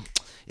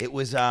 "It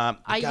was the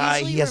I guy.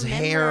 usually He has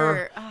hair,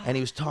 remember- and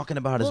he was talking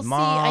about Well, his see,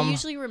 mom." I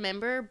usually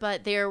remember,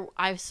 but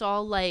I saw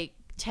like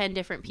 10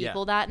 different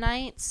people that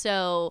night.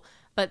 So,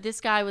 but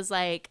this guy was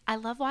like, I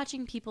love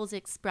watching people's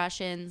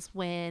expressions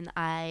when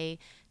I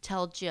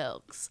tell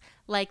jokes.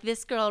 Like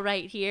this girl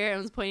right here,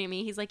 and was pointing at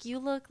me. He's like, you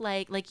look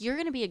like you're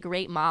gonna be a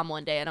great mom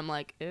one day. And I'm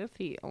like, if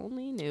he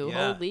only knew.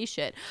 Yeah. Holy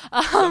shit.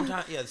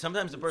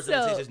 Sometimes the person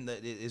that says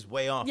is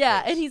way off.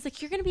 Yeah, base. and he's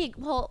like, you're gonna be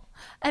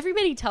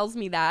everybody tells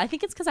me that. I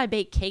think it's because I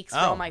bake cakes for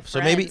all my friends. so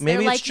maybe They're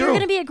it's like, true. You're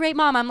gonna be a great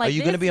mom. I'm like, Are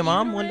you gonna be a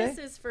mom one day?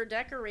 This is for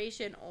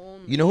decoration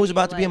only. You know who's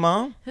about to be a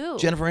mom? Who?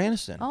 Jennifer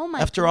Aniston. Oh my!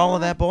 After God. all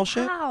of that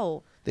bullshit,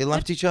 Wow. they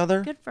left each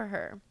other. Good for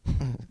her.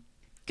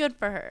 Good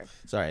for her.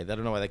 Sorry, I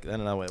don't know why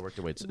it worked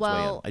its way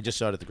Well, in. I just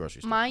saw it at the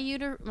grocery store. My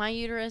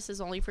uterus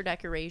is only for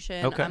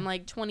decoration. Okay. I'm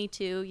like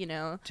 22.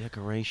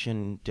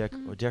 Decoration,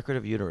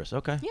 decorative uterus.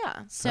 Okay.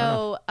 Yeah.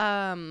 So,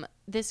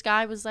 this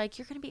guy was like,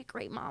 "You're gonna be a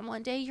great mom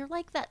one day. You're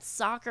like that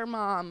soccer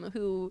mom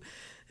who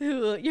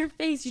your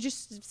face. You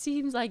just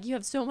seems like you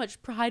have so much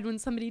pride when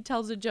somebody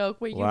tells a joke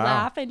where you Wow.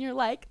 laugh and you're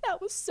like, that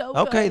was so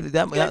Okay, good.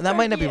 that Good might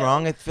for not be you."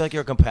 wrong. I feel like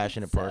you're a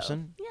compassionate So,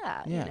 person.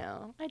 Yeah.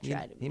 I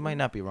try to. He might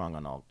not be wrong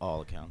on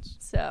all accounts.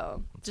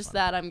 So just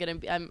that I'm gonna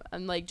be. I'm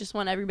like just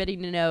want everybody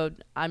to know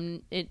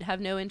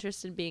have no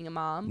interest in being a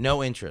mom.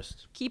 No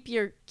interest. Keep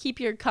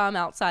your cum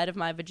outside of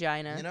my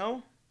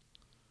vagina.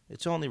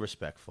 It's only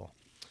respectful.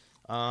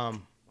 All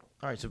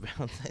right, so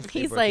Valentine's Day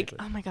He's birthday like,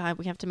 present. oh my god,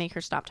 we have to make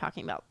her stop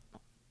talking about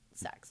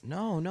sex.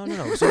 No.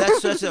 So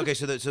that's okay.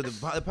 So the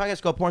podcast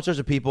is called Porn Stars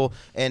Are People,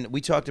 and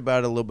we talked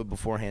about it a little bit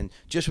beforehand,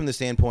 just from the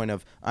standpoint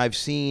of I've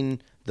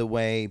seen the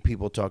way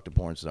people talk to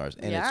porn stars,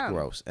 and it's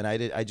gross. And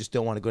I just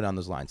don't want to go down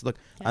those lines. Look,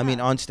 I mean,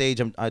 on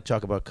stage, I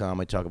talk about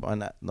cum. I talk about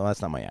no,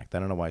 that's not my act. I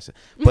don't know why I said.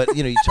 But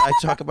I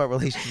talk about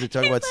relationships.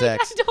 I talk about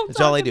sex. That's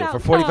all I do for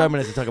 45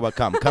 minutes. I talk about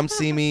cum. Come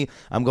see me.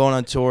 I'm going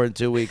on tour in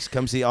 2 weeks.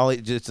 Come see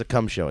it's a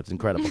cum show. It's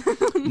incredible.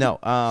 No,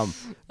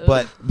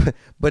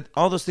 but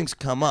all those things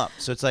come up.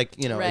 So it's like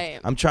Right.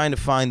 I'm trying to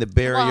find the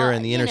barrier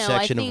and the I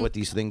intersection of think- what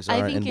these things I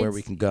are think and where it's-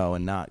 we can go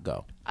and not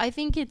go. I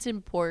think it's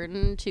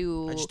important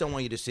to. I just don't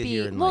want you to sit be-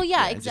 here and well,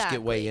 yeah, and just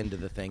get way exactly. into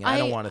the thing. And I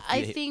don't want to.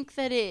 I think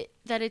that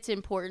it's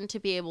important to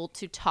be able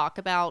to talk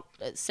about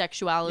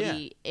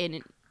sexuality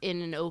in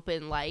an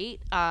open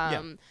light.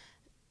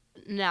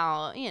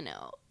 Now,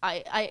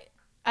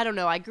 I don't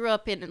know. I grew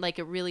up in like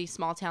a really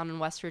small town in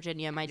West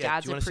Virginia. My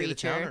dad's do you a want to say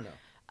preacher. the town or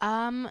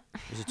no?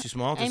 Is it too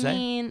small to I say?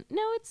 mean,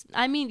 no,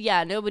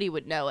 yeah, nobody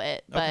would know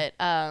it, but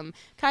kind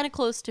of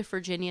close to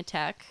Virginia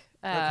Tech.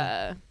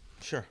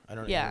 Sure. I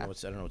don't Yeah. know what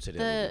city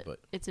it would be, but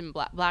It's in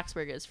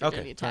Blacksburg is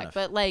Virginia fair Tech, enough.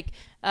 but like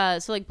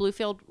so like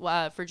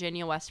Bluefield,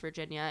 Virginia, West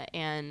Virginia,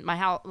 and my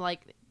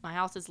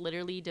house is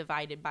literally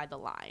divided by the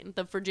line,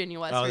 the Virginia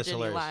West Oh, that's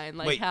Virginia hilarious. line.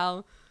 Like Wait.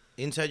 how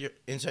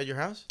Inside your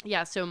house?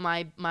 Yeah, so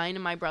mine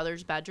and my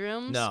brother's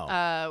bedrooms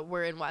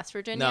were in West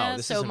Virginia. No,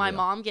 this so isn't my real.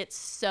 mom gets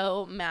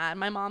so mad.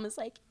 My mom is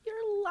like,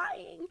 "You're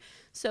lying."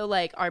 So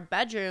like our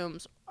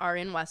bedrooms are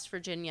in West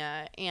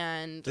Virginia,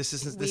 and this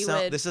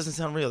doesn't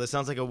sound real. This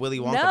sounds like a Willy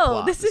Wonka no,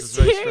 plot. this is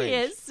very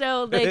serious.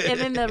 So like, and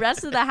then the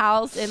rest of the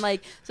house and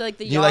like, so like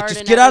the You're yard. like, just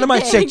and get out of my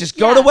everything. sight. Just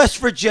go to West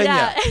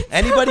Virginia. Yeah.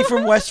 Anybody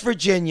from West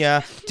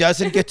Virginia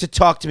doesn't get to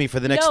talk to me for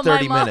the next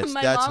 30 minutes.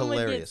 My That's mom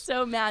hilarious. Would get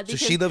so mad. So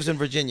Because, she lives in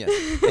Virginia,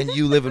 and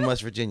you live in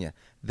West Virginia.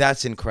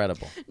 That's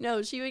incredible.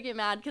 No, she would get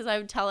mad because I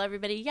would tell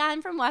everybody, "Yeah,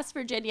 I'm from West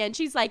Virginia," and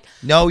she's like,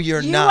 No, you're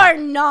 "You not. are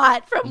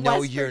not from No,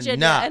 West you're Virginia."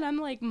 not. And I'm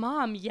like,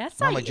 "Mom, yes,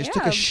 Mom, I I just am."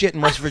 took a shit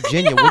in West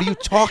Virginia. What are you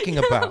talking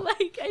about?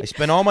 Like, I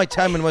spent all my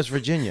time in West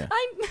Virginia.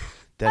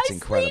 That's I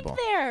incredible.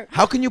 Sleep there.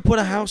 How can you put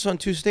a house on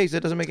 2 states? That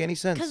doesn't make any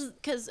sense.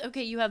 Because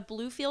okay, you have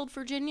Bluefield,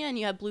 Virginia, and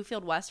you have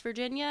Bluefield, West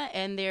Virginia,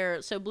 and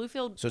they're so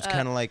Bluefield. So it's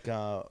kind of like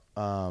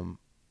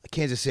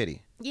Kansas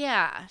City.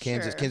 Yeah,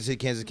 Kansas, sure.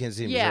 Kansas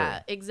City, Yeah,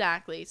 Missouri.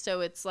 exactly. So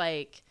it's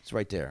like It's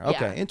right there.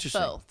 Okay, yeah,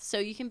 interesting. Both. So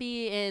you can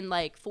be in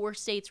like 4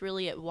 states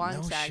really at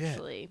once. No shit.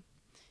 Actually, you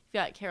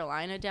got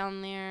Carolina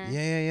down there.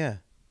 Yeah.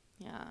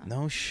 Yeah.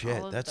 No shit.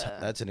 All of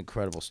That's an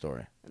incredible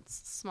story.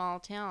 It's a small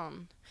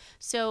town.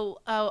 So,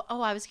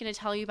 I was going to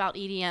tell you about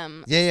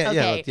EDM. Yeah.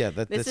 Okay.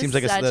 That This seems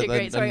is like such a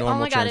great story. normal Oh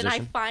my God. And I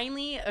transition.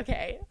 finally,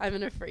 I'm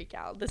going to freak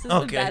out. This is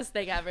Okay. the best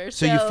thing ever.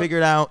 So you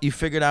figured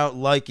out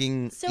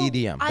liking So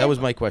EDM. That was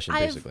my question,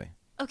 I've- basically.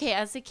 Okay,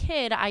 as a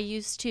kid, I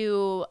used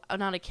to,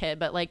 not a kid,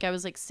 but like I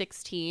was like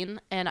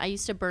 16, and I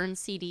used to burn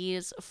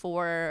CDs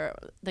for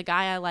the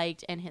guy I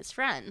liked and his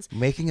friends.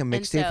 Making a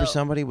mixtape for so-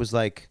 somebody was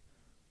like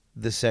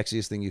the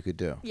sexiest thing you could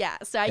do. Yeah,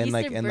 so I And used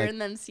like- to and burn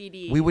like, them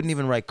CDs. We wouldn't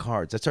even write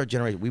cards. That's our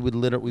generation. We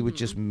would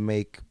just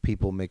make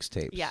people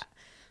mixtapes. Yeah.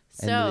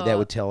 So And that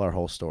would tell our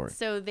whole story.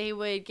 So they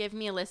would give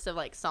me a list of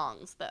like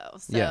songs though.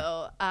 So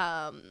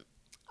Yeah.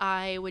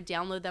 I would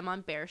download them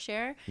on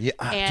BearShare. Yeah,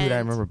 and- dude, I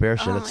remember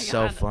BearShare. Oh That's my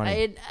so God.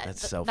 funny.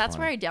 That's so That's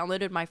funny. where I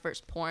downloaded my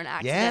first porn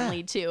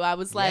accidentally too. I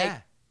was like,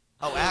 Yeah.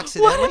 Oh, what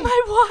accidentally? am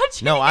I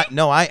watching?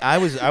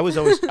 I was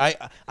always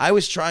I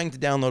was trying to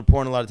download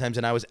porn a lot of times,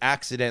 and I was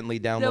accidentally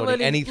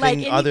downloading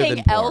anything other than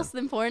porn. else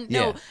than porn. Yeah,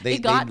 No, they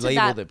it got to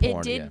labeled that. it porn,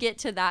 It did yeah. get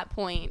to that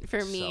point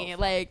for me. So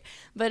Like,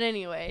 but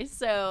anyway,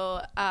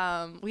 so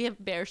we have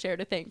BearShare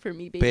to thank for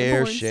me being a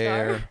porn star.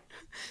 BearShare.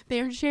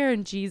 BearShare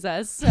and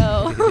Jesus.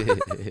 So,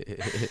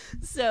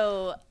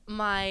 so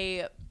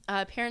my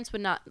parents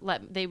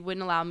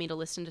wouldn't allow me to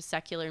listen to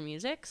secular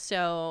music,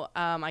 so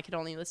I could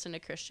only listen to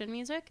Christian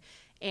music.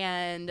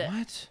 And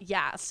What?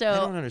 yeah, so I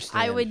don't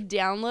understand. I would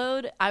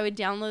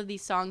download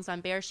these songs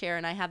on BearShare,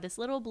 and I had this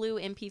little blue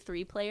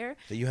MP3 player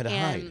That you had to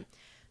and hide.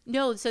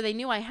 No, so they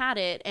knew I had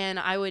it, and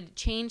I would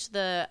change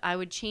the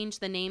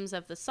names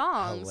of the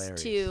songs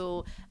Hilarious.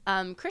 to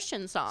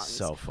Christian songs.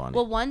 So funny.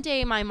 Well, one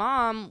day my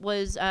mom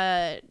was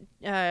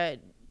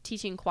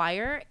teaching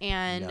choir,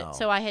 and No.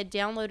 so I had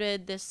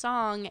downloaded this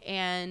song,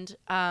 and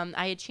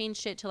I had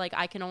changed it to like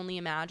 "I Can Only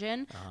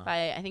Imagine"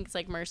 by I think it's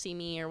like "Mercy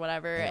Me" or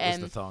whatever. And it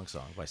And was the thong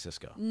song by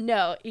Cisco.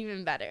 no,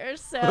 even better.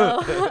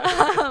 So,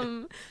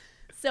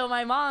 so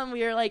my mom,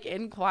 we were like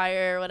in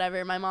choir or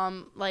whatever. My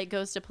mom like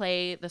goes to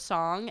play the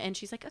song, and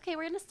she's like, "Okay,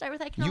 we're gonna start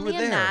with I Can You Only were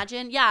there.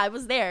 Imagine." Yeah, I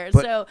was there.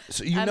 But,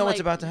 so you I'm know what's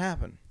like- about to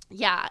happen.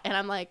 Yeah, and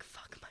I'm like,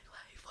 "Fuck my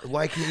life."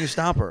 Why can't you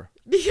stop her?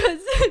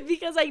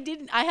 Because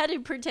I had to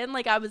pretend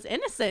like I was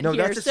innocent. No,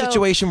 here, that's a so-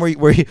 situation where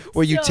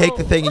you take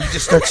the So- thing and you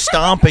just start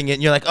stomping it,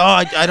 and you're like, oh,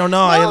 I don't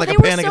know, I had like they a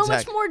panic were so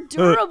attack. much more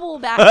durable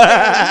back then.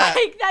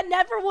 Like that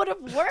never would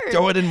have worked.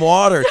 Throw it in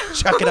water,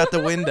 chuck it out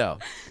the window.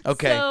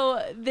 Okay,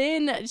 So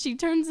then she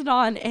turns it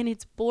on, and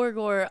it's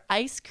Borgor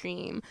ice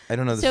cream. I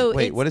don't know this. So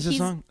Wait, what is this he's-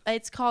 song?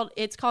 It's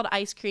called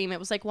Ice Cream. It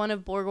was like one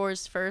of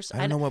Borgor's first. I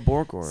don't know what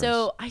Borgor is.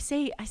 So I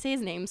say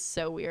his name's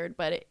so weird,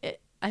 but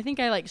I think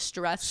I like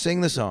stressed. Sing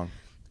the song.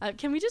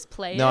 Can we just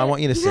play it? No, I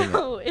want you to sing it.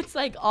 No, it's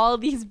like all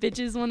these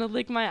bitches want to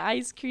lick my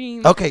ice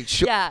cream. Okay,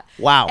 sure. Yeah.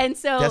 Wow. And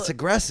so that's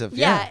aggressive.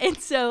 Yeah, Yeah. and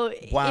so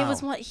it Wow.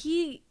 was what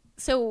he.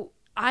 So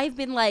I've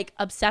been like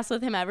obsessed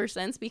with him ever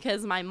since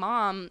because my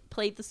mom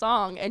played the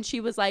song and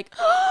she was like,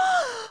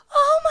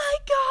 "Oh my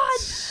god!"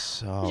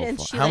 So And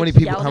fun. she, How like, many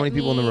people? yelled How many at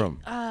people in the me,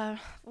 room?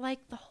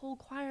 Like the whole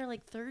choir,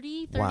 like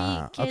 30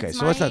 Wow. kids Okay,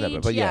 so my it's not that bad,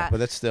 age. but yeah, but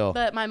that's still.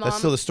 But my mom, that's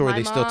still the story my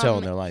they still tell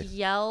in mom their life.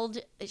 Yelled.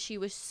 She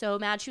was so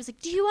mad. She was like,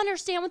 "Do you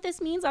understand what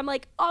this means?" I'm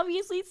like,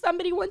 "Obviously,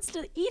 somebody wants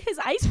to eat his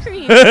ice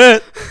cream."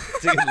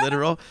 Dude,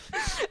 literal.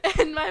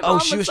 And my mom Oh,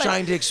 she was like,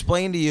 trying to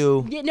explain to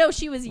you. Yeah, no,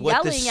 she was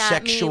what the yelling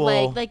at me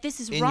sexual like this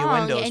is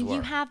wrong, innuendos and you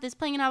were. have this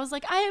playing, and I was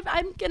like,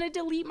 I'm gonna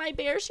delete my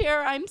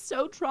BearShare. I'm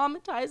so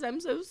traumatized.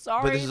 I'm so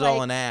sorry. But this is like,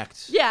 all an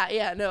act.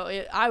 Yeah, no,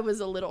 I was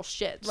a little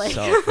shit. Like,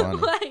 So funny.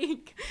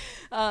 like,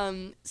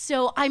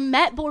 so I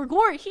met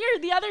Borgor here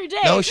the other day.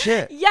 No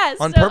shit. Yes.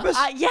 On so purpose?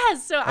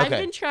 Yes. So I've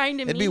Okay. been trying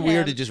to It'd meet be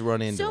weird him. to just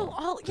run into So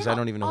him because I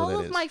don't even know who all that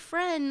of is. my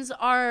friends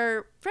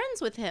are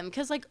friends with him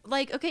because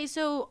like okay,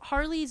 so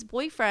Harley's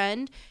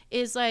boyfriend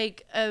is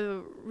like a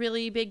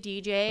really big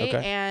DJ,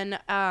 Okay.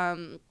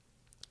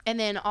 and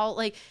then all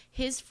like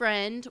his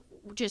friend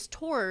just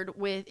toured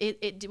with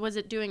it was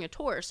it doing a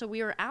tour. So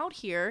we were out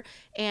here,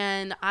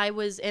 and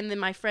then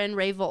my friend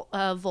Ray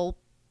Volpe,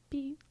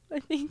 I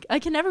think. I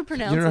can never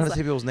pronounce. You don't know how his to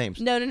say people's names.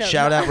 No.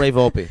 Shout out Ray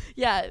Volpe.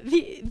 Yeah,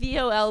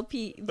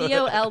 VOLPE.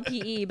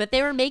 But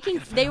they were making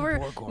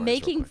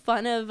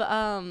fun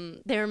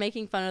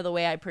of the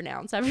way I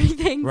pronounce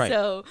everything. Right.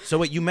 So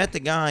what, you met the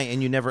guy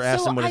and you never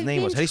asked him what his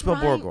name was? How do you spell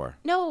Borgore?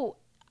 No,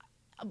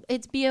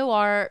 it's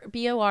Borgore.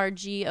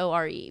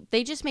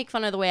 They just make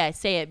fun of the way I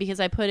say it because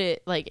I put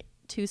it like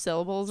 2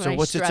 syllables. And So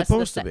what's it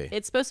supposed to be?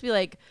 It's supposed to be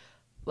like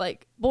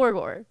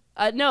Borgore.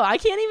 No, I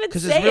can't even say it.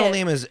 Because his real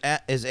name is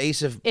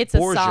Asaph Borger. It's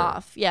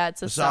Asaph. Yeah,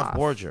 it's Asaph. Asaph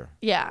Borger.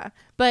 Yeah,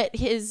 but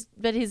his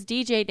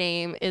DJ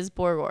name is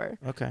Borgore.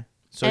 Okay.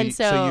 Are you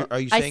saying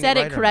I said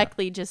it right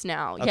correctly just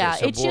now. Okay, yeah,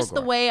 so it's just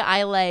the Borgore. way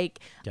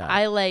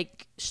I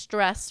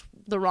stress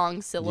the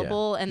wrong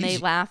syllable, and they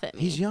laugh at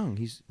me. He's young. So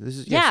he's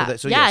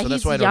that's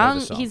why I don't know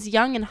the song. He's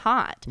young and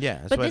hot. Yeah,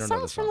 that's but why I this don't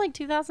know the song's from song. like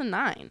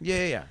 2009.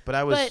 Yeah. But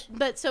I was.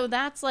 But so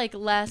that's like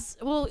less.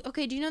 Well,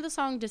 okay. Do you know the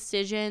song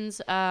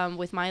 "Decisions"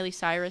 with Miley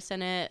Cyrus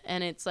in it?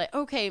 And it's like,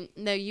 okay,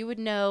 no, you would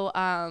know.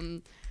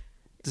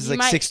 This is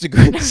like 6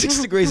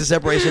 degrees of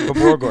separation from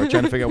Borgore,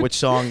 trying to figure out which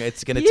song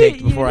it's gonna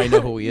take before I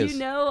know who he is. You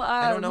know,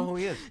 I don't know who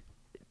he is.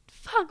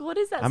 Fuck, what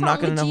is that I'm song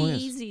not gonna with know who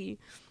he is. G-Eazy?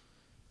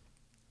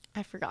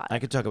 I forgot. I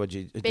could talk about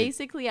G.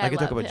 Basically, I could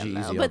love talk about him,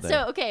 G-Eazy though. all But day.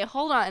 so, okay,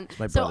 hold on.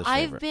 my So brother's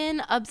I've favorite.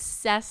 been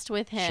obsessed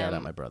with him. Shout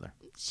out my brother.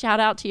 Shout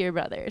out to your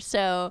brother.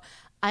 So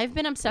I've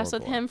been obsessed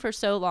with him for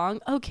so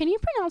long. Oh, can you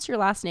pronounce your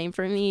last name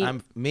for me?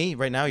 Me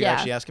right now. You're Yeah.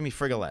 actually asking me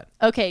Frigolette.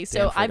 Okay, so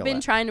Dan I've been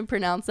Frigolette. trying to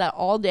pronounce that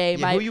all day.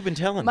 Yeah, who you been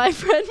telling? My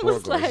friend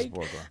was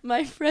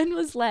Borgore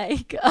is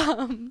like,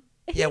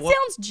 he Yeah, what-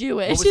 sounds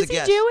Jewish. What was Is the he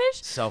guess?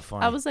 Jewish? So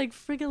funny. I was like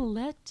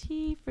Frigolette.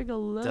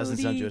 Doesn't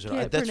sound Jewish at all.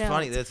 Can't That's pronounce.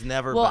 funny. That's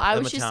never. Well, I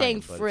I'm was just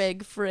Italian, saying but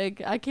it's-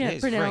 frig. I can't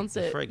it's pronounce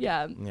frig, it. frig.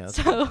 Yeah. Yeah,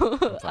 that's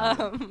So,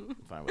 I'm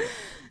fine with it.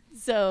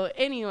 so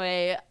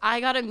anyway, I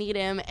got to meet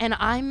him, and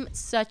I'm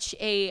such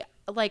a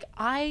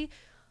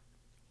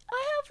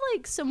I have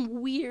like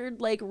some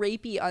weird like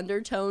rapey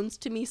undertones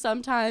to me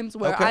sometimes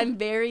where Okay. I'm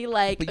very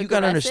like But you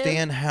gotta aggressive.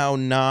 understand how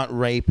not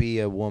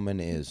rapey a woman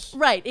is.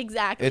 Right,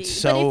 exactly. It's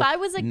but so if I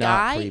was a not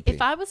guy, creepy.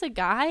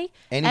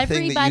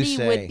 everybody that you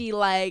say, would be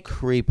like,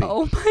 creepy.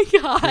 "Oh my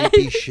god."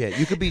 Creepy shit.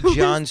 You could be Who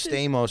John is this?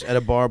 Stamos at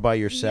a bar by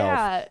yourself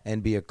Yeah.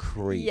 and be a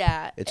creep.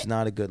 Yeah. It's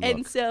not a good look.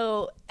 And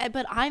so,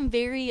 but I'm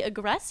very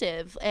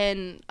aggressive,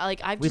 and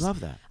like We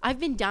love that. I've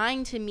been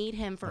dying to meet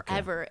him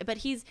forever, but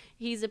he's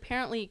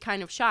apparently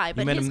kind of shy.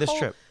 But met his him this whole-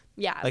 trip?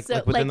 Yeah, Like- so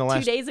like within the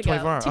last 2 days ago.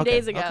 24 hours? 2 Okay,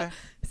 days ago. okay.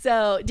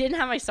 So didn't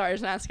have my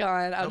Stars mask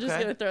on. I'm just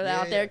Okay. gonna throw that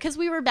Yeah, out there yeah. because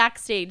we were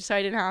backstage, so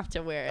I didn't have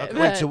to wear it. Okay. Wait,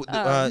 But, so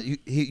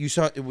you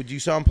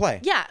saw him play?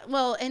 yeah,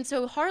 well, and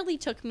so Harley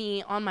took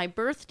me on my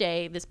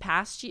birthday this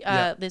past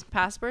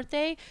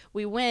birthday.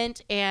 We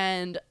went,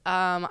 and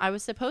I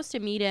was supposed to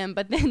meet him,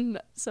 but then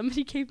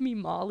somebody gave me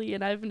Molly,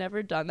 and I've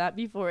never done that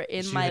before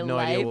in So my you had no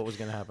life. idea what was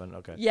gonna happen.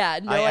 Okay. Yeah,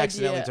 no I idea.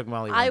 accidentally took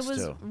Molly I once, was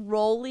too.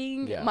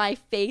 rolling Yeah. my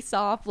face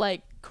off,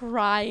 like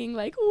crying,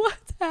 like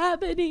what's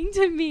happening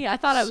to me? I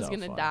thought I was So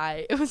gonna funny.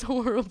 die. It was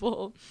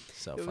horrible.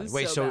 So It funny. was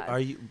Wait, so so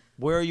bad.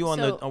 where are you on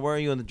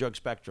So- the drug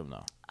spectrum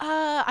though?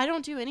 I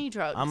don't do any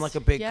drugs. I'm like a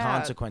big Yeah.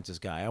 consequences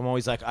guy. I'm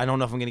always like, I don't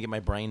know if I'm gonna get my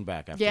brain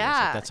back after this.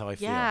 Yeah, Like, that's how I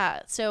feel.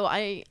 Yeah, so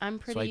I'm So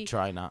pretty. I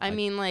try not. I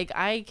mean, like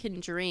I can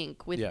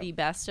drink with Yeah. the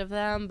best of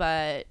them,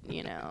 but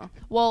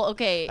well,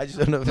 okay. I just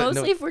don't know if that-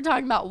 Mostly no- if we're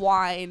talking about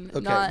wine,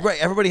 Okay. not Right.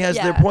 Everybody has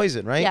their yeah.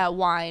 poison, right? Yeah,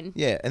 wine.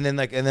 Yeah, and then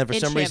for And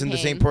some reason the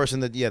same champagne. person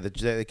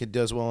that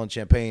does well in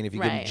champagne, if you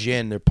give them Right.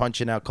 gin, they're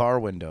punching out car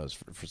windows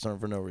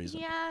for no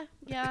reason. Yeah.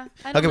 I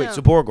don't Okay, know. wait.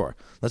 So Borgore,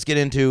 let's get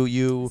into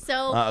you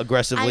So,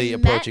 aggressively I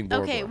approaching met,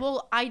 Borgore. Okay,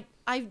 well, I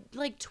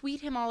like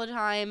tweet him all the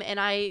time, and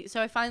I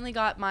finally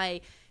got my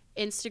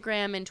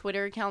Instagram and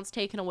Twitter accounts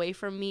taken away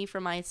from me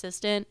from my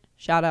assistant.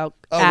 Shout out.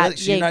 Oh, at really?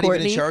 So you're Yay not Courtney.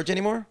 even in charge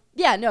anymore?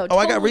 Yeah, no. Oh,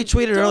 I got totally-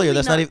 retweeted earlier. totally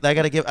That's not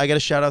even. I gotta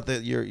shout out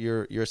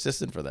your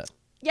assistant for that.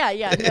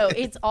 Yeah, no,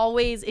 it's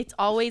always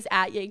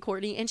at Yay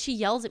Courtney, and she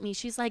yells at me.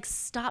 She's like,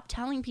 "Stop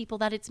telling people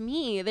that it's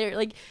me. They're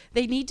like,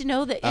 they need to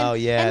know that." And, Oh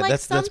yeah, and, like,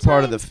 that's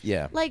part of the sometimes-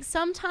 yeah. Like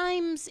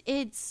sometimes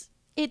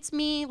it's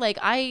me. Like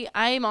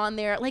I'm on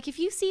there. Like if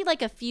you see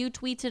like a few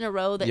tweets in a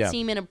row that Yeah.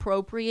 seem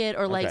inappropriate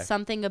or like Okay.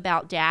 something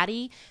about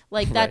daddy,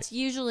 like Right. that's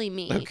usually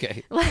me.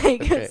 Okay. Like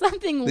Okay.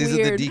 something These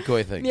weird. are the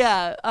decoy things.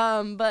 Yeah.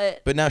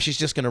 But Now she's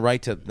just gonna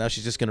write that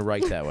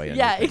way. on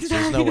Yeah, your things.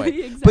 There's no way.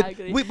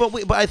 exactly.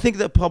 But I think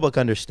the public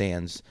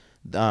understands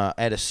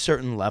at a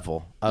certain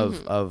level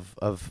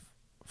of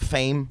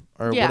fame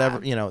or Mm-hmm.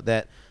 Yeah.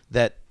 whatever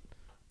that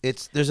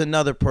there's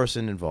another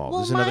person involved.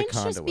 well, There's another mine's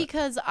conduit. just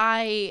because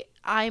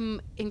I'm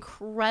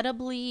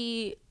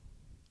incredibly,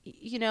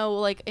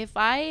 like if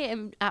I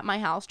am at my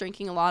house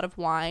drinking a lot of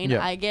wine,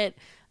 Yeah. I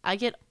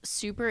get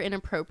super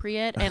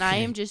inappropriate, and I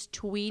am just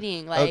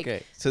tweeting like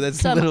okay, so that's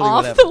some literally what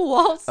off happened. the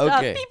wall stuff.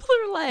 Okay. People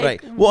are like,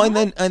 Right. Well,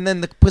 "What?" and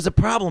then because the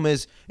problem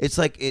is, it's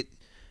like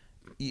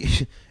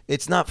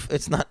it's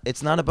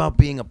not about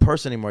being a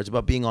person anymore. It's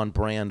about being on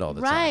brand all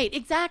the time. Right,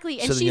 exactly.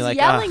 And So then she's you're like,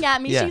 yelling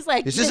at me. yeah. She's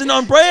like, this isn't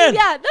on brand.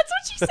 Yeah, that's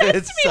what she says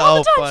It's to me all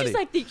the so time. funny. She's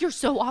like, you're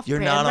so off You're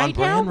brand not on right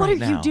brand now. What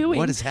right are you now. doing?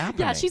 What is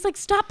happening? Yeah, she's like,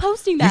 stop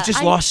posting that. You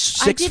just lost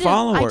 6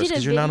 followers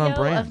because you're not on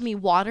brand. Of me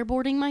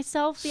waterboarding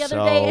myself the other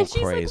So day, and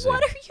she's crazy.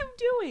 like, what are you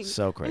doing?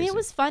 So crazy. I mean, it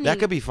was funny. That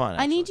could be fun.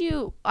 I need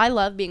you. I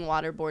love being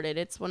waterboarded.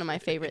 It's one of my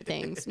favorite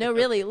things. No,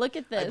 really, look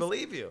at this. I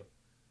believe you.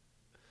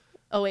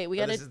 Oh wait, we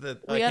gotta this is the-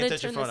 I we can't gotta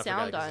touch your turn phone, the I forgot,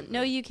 sound 'cause on. it's-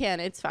 No, you can.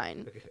 It's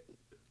fine. Okay.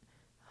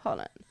 Hold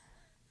on.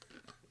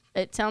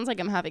 It sounds like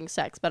I'm having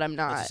sex, but I'm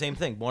not. It's the same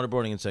thing.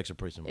 Waterboarding and sex are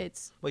pretty similar.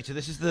 It's Wait, so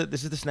this is the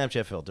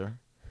Snapchat filter.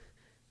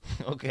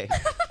 Okay.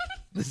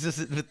 This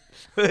is.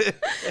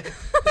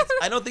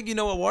 I don't think you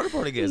know what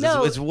waterboarding is.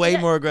 no, It's way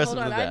more aggressive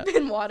hold on, than that. I've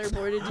been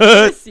waterboarded. You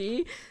wanna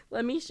see?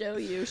 Let me show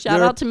you. Shout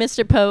There are- out to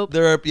Mr. Pope.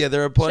 There are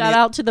plenty. Shout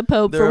out to the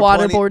Pope there for are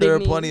plenty, waterboarding There are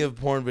me. plenty of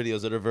porn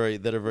videos that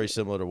are very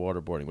similar to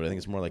waterboarding, but I think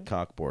it's more like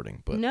cockboarding.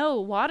 But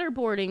No,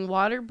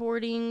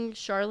 waterboarding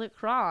Charlotte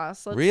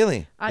Cross.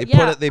 really, I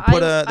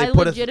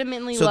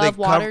legitimately so love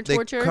water they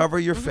torture. cover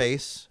your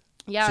face,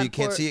 Yeah, so you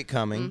can't see it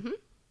coming,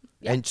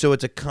 Yep. and so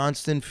it's a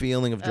constant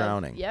feeling of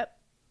drowning. Yep.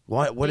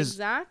 What is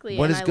exactly?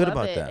 what and is I good love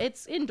about it. that?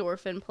 It's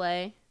endorphin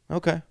play.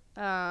 Okay,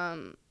 I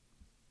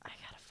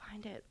gotta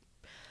find it.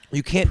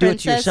 you can't do it to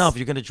Princess- yourself.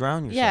 You're gonna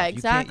drown yourself. Yeah, You can't-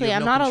 exactly. you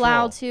have I'm no not control.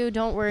 allowed to.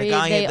 Don't worry. The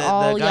guy, They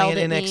all the guy yelled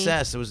in at me.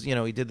 excess. It was He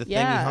did the thing.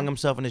 Yeah. He hung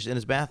himself in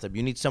his bathtub.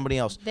 You need somebody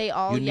else. They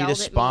all you need yelled a at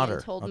spotter. me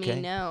and told okay?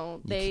 me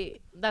no.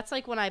 That's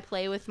like when I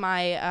play with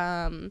my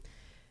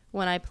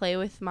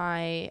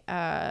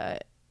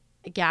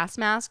gas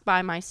mask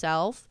by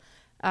myself.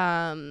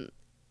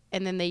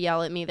 And then they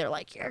yell at me. They're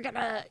like, "You're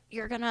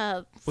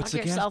gonna fuck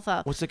yourself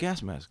up." What's the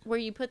gas mask? Where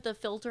you put the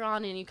filter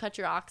on and you cut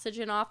your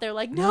oxygen off. They're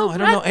like, No, "No, I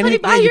don't know. Brett, play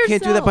by You yourself."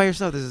 can't do that by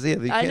yourself. This is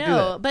it. You can't I do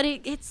know, that. but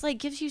it's like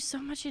gives you so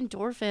much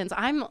endorphins.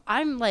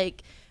 I'm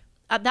like,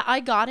 I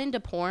got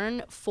into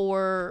porn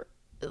for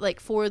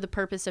the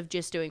purpose of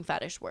just doing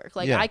fetish work.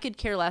 Like, Yeah. I could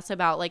care less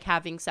about like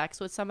having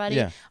sex with somebody.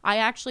 Yeah. I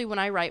actually, when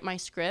I write my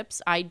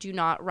scripts, I do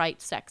not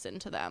write sex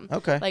into them.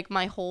 Okay. Like,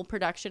 my whole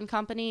production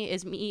company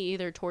is me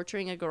either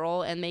torturing a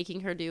girl and making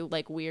her do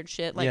like weird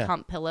shit, like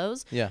hump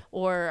pillows. Yeah.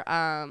 Or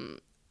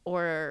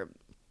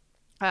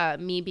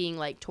me being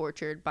like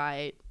tortured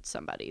by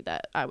somebody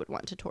that I would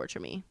want to torture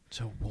me.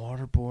 So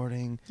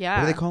waterboarding. Yeah.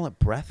 What do they call it?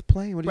 Breath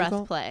play? What do you call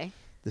Breath it? play.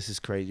 This is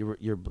crazy.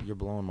 You're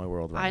blowing my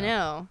world right I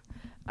now.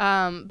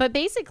 know. But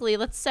basically,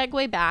 let's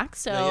segue back.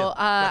 So,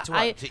 Back to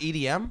what? To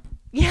EDM?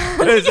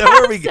 yeah, Is that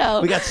where we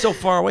so, got so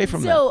far away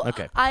from so that?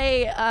 Okay.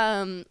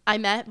 I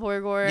met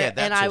Borgor. Yeah, that's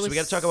and I it. was So we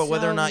got to talk about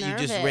whether or not you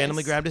just nervous.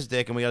 randomly grabbed his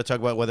dick, and we got to talk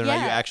about whether or not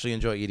you Yeah. actually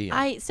enjoy EDM.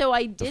 I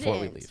didn't. Before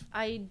we leave.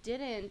 I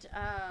didn't.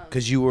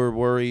 Because you were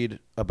worried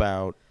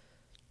about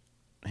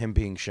him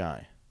being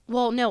shy.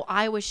 Well, no,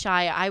 I was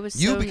shy. I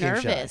was You so became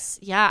shy. nervous.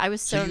 Yeah, I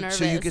was so nervous.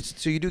 So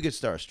you do get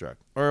starstruck,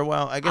 or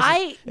well, I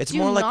guess it's do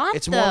more like not,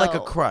 it's more like a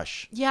though.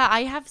 crush. Yeah,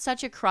 I have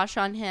such a crush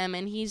on him,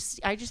 and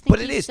I just think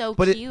But he's so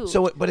but cute.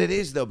 but it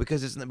is though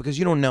because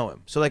you don't know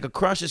him. So like a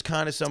crush is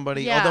kind of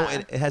somebody, Yeah. although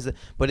it has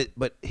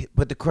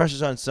but the crush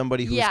is on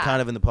somebody who's Yeah.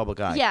 kind of in the public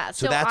eye. Yeah,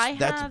 So so that's I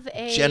that's have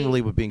a,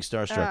 generally what being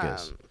starstruck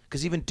is.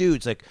 Because even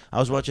dudes, like I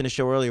was watching a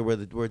show earlier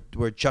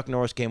where Chuck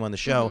Norris came on the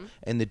show, Mm-hmm.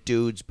 and the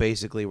dudes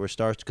basically were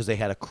starstruck because they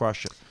had a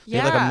crush. They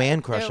had like a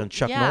man crush on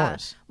Chuck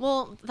Norris.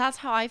 Well, that's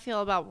how I feel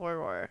about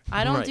Borgor.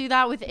 I don't Right. do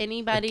that with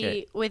anybody,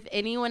 Okay. with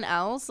anyone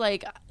else.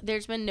 Like,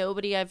 there's been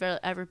nobody I've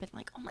ever been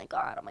like, oh my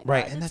god,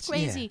 Right, that's and that's-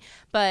 crazy.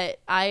 But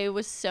I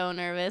was so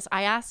nervous.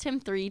 I asked him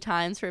 3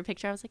 times for a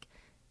picture. I was like,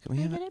 Can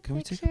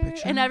we take a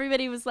picture? and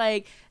everybody was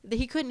like,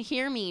 he couldn't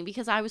hear me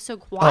because I was so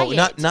quiet.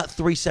 Oh, not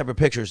 3 separate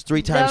pictures,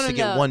 3 times to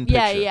get one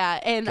picture. Yeah.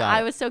 And Got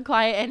I it. was so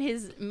quiet. And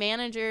his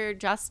manager,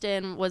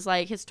 Justin, was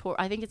like his tour.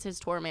 I think it's his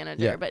tour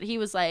manager. Yeah. But he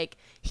was like,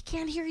 he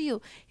can't hear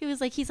you.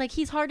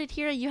 He's hard to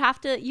hear. You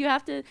have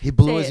to. He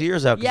blew say his it."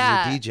 ears out 'cause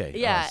yeah, he's a DJ. Oh,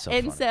 Yeah. that's so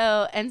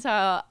and funny.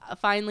 so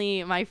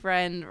finally, my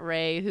friend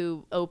Ray,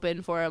 who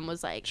opened for him,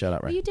 was like, Shout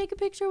out, Ray. "Will you take a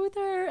picture with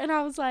her?" And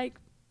I was like.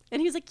 And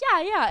he was like,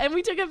 yeah. And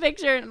we took a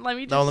picture. And let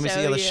me just Let me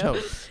see. Let's show.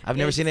 you. I've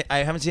never seen it. I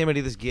haven't seen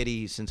anybody this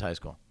giddy since high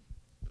school.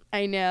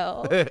 I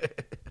know.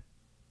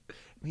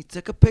 We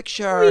took a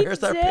picture. We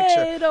Here's our did.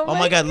 picture. Oh Oh my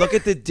my God! Look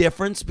at the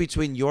difference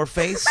between your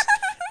face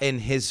and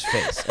his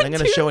face. And I'm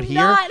gonna Do show it here,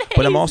 not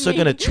but I'm haze also me.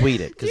 gonna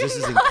tweet it because Do this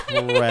is not haze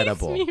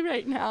incredible. me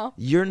right now.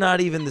 You're not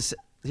even the.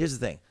 Here's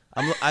the thing.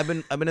 I've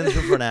been in this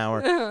room for an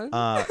hour.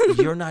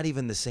 You're not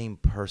even the same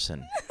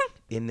person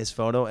in this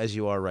photo as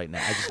you are right now.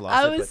 I just lost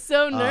I it. was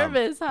so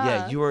nervous, huh?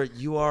 Yeah,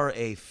 you are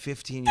a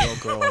 15-year-old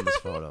girl in this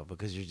photo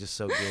because you're just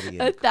so giddy.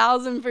 And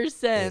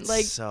 1,000%. It's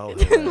Like, so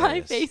my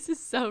hilarious. face is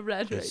so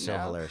red It's right so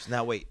now. hilarious.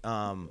 Now wait,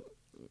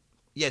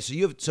 yeah.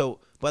 So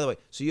by the way,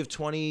 you have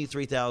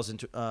 23,000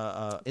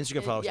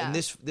 Instagram followers, yeah. and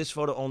this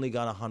photo only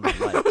got 100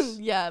 likes.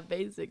 Yeah,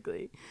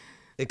 basically.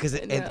 because No.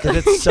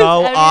 it's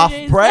so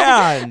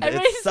off-brand.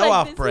 Everybody's It's so like,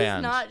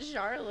 off-brand. This is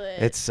not Charlotte.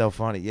 It's so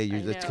funny. Yeah, you're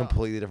I a know.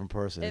 completely different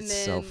person. And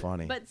It's then, so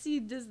funny. But see,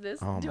 does this?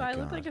 Oh do my I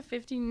look God. like a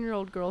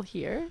 15-year-old girl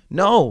here?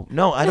 No,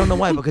 I don't know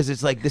why. Because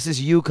it's like this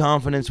is you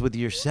confidence with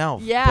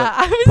yourself. Yeah, but,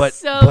 I was but,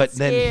 so but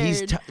scared. then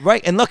he's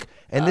right. And look,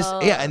 and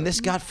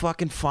this got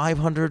fucking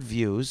 500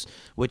 views.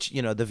 Which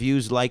the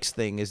views likes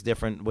thing is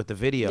different with the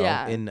video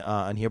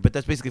in here. But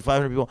that's basically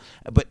 500 people.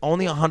 But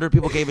only 100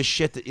 people gave a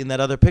shit in that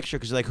other picture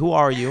because like, who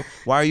are you?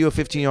 Why are you a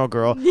 15-year-old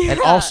girl? Yeah.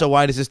 And also,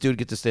 why does this dude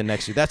get to stand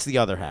next to you? That's the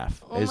other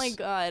half. Oh my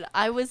God,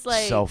 I was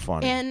like so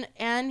funny.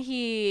 And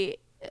he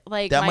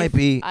like That might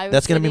be. I was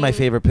That's gonna be my sitting-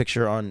 favorite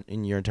picture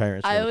in your entire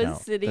Instagram I was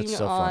account. sitting That's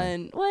so funny.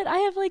 on what I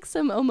have like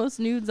some almost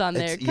nudes on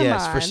there. Come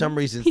yes, on. for some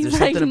reason, He's there's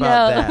like, something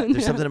about no, that. There's no.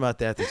 something about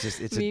that that's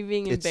just Me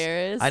being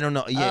embarrassed. I don't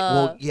know. Yeah,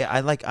 well,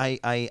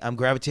 yeah. I'm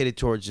gravitated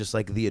towards just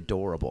like the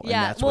adorable.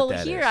 Yeah, and that's well, what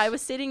that here is. I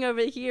was sitting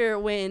over here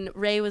when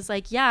Ray was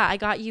like, "Yeah, I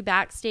got you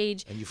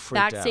backstage, And you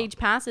freaked backstage out.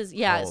 passes."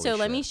 Yeah, Holy so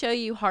let shit. me show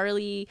you.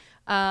 Harley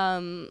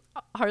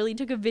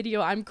took a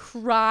video. I'm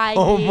crying.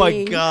 Oh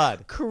my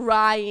God.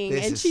 crying,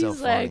 This and is she's so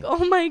like,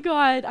 funny. "Oh my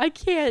God, I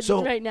can't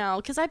So, right now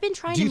because I've been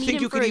trying Do to you meet think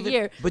him you for could a even?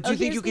 year." But do you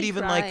think here's you could me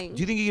even crying. like?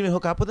 Do you think you can even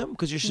hook up with him?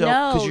 Because you're so.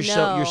 No,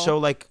 you're so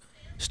like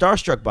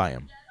starstruck by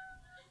him.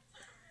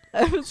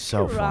 I was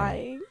So funny.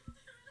 crying.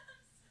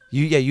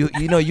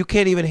 You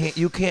can't even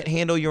you can't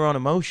handle your own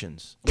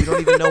emotions. You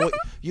don't even know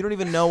you don't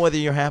even know whether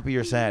you're happy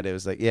or sad. It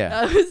was like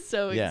I was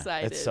so yeah,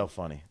 excited. it's so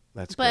funny.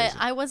 That's But crazy.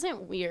 I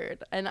wasn't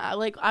weird, and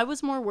I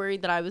was more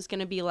worried that I was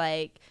gonna be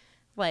like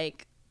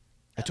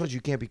I told you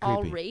you can't be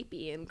all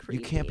creepy. rapey and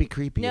creepy. You can't be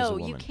creepy as a No,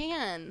 woman. you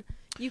can.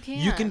 You can.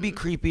 You can be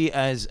creepy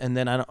as, and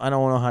then I don't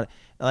know how to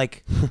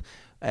like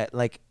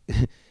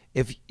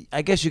if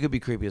I guess you could be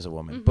creepy as a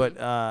woman,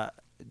 but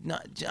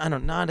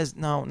not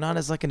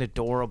as like an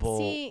adorable.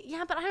 See,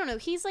 yeah, but I don't know.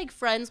 He's like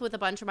friends with a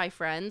bunch of my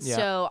friends, Yeah.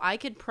 so I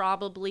could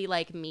probably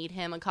like meet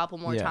him a couple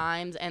more Yeah.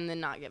 times and then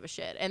not give a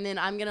shit. And then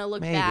I'm gonna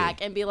look Maybe.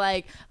 back and be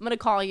like, I'm gonna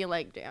call you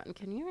like, Dan,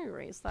 can you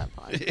erase that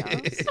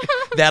podcast?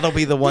 That'll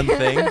be the one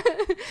thing.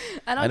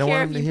 I don't care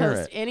want if him to you hear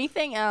post it.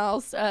 anything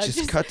else.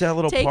 Just cut that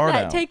little take part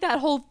that, out. Take that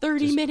whole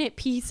 30-minute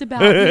piece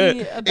about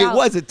me.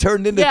 About It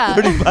turned into Yeah.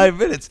 35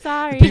 minutes.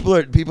 Sorry. People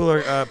are They're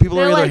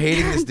either like,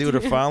 hating this dude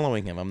or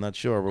following him. I'm not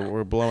sure.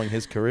 We're blowing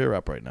his career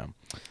up right now.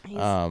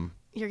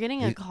 You're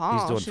getting a he's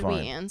call. doing Should fine.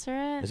 we answer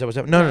it? Is that what's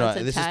happening? No. it's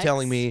a This text. is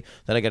telling me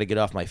that I got to get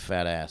off my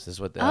fat ass. This is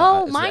what the, Oh,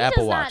 it's the mine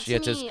Apple does that Watch. to Yeah,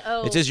 it says me.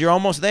 Oh. it says you're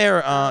almost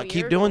there. Oh, Keep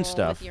you're doing cool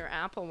stuff. With your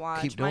Apple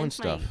Watch. Keep doing Mine's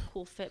stuff. My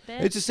cool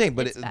Fitbit. It's the same,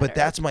 but It's but better.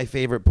 that's my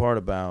favorite part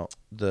about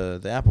the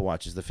Apple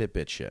Watch is the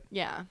Fitbit shit.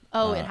 Yeah.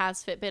 Oh, it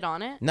has Fitbit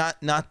on it. Not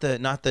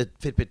the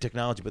Fitbit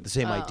technology, but the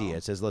same Oh. idea.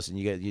 It says, listen,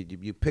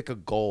 you pick a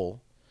goal.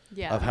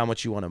 Yeah. Of how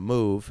much you want to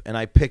move, and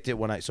I picked it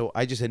when I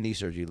just had knee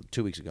surgery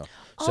 2 weeks ago.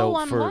 So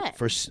on what?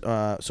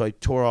 So I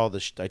tore all the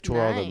all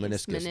the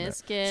Nice. meniscus. in there.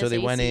 Meniscus, So they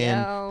went in,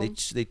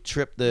 ACL. they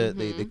tripped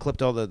they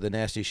clipped all the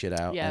nasty shit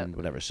out Yep. and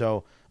whatever.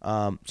 So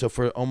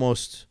for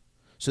almost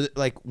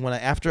like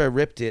after I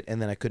ripped it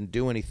and then I couldn't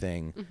do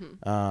anything.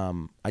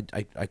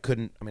 I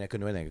couldn't. I mean, I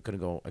couldn't do anything. I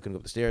couldn't go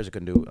up the stairs. I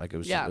couldn't do like it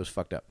was Yeah. it was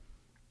fucked up.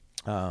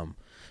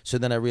 So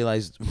then I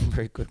realized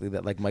very quickly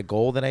that like my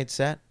goal that I'd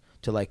set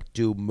to like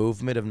do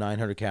movement of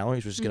 900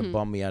 calories was just gonna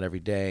bum me out every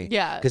day.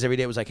 Yeah. Because every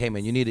day it was like, hey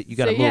man, you need it. You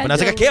gotta So you move. had And I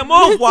was like, I to- can't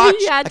move. Watch.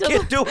 You I had to-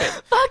 can't do it.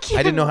 Fuck you.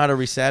 I didn't know how to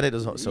reset it.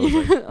 So it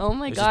was like, Oh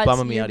my it was God. just bumming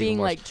So me you're out even being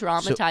more. like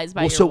traumatized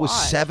by well, your so it was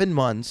watch. 7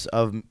 months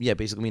of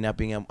basically me not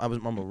being.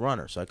 I'm a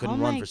runner, so I couldn't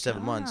Oh run my for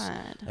 7 months.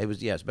 God.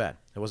 It's bad.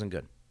 It wasn't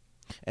good.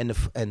 And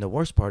the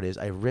worst part is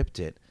I ripped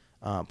it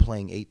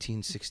playing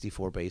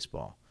 1864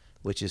 baseball,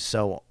 which is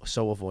so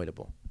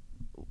avoidable.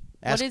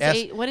 What is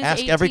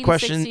ask every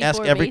question. Ask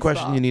 1864 every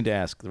question baseball? you need to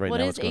ask right What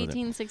now. is what's going on.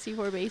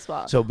 1864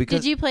 baseball? So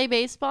because Did you play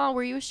baseball?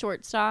 Were you a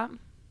shortstop?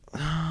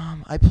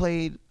 I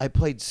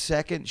played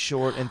second,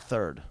 short, and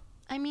third.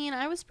 I mean,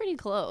 I was pretty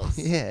close.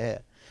 Yeah.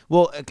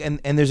 Well, and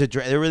there's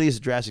there really is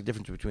a drastic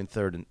difference between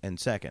third and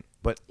second.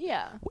 But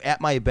Yeah. at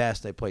my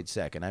best, I played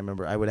second. I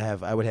remember I would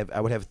have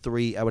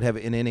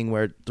an inning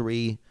where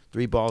three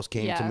balls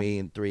came to Yeah. me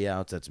and 3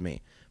 outs. That's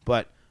me.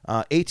 But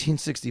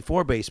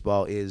 1864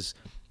 baseball is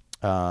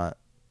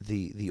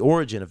the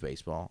origin of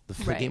baseball.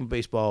 The Right. game of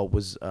baseball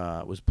was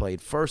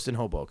played first in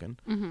Hoboken.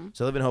 Mm-hmm.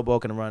 So I live in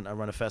Hoboken. I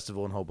run a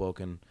festival in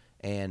Hoboken,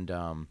 and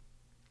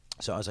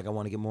so I was like, I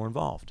want to get more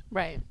involved.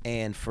 Right.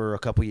 And for a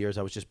couple years,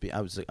 I was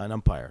an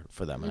umpire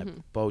for them, and I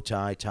bow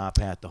tie, top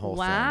hat, the whole thing.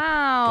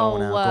 Wow.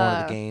 Going to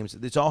the games.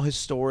 It's all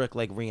historic,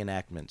 like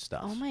reenactment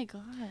stuff. Oh my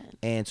God.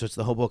 And so it's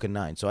the Hoboken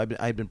 9. So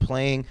I've been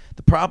playing.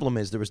 The problem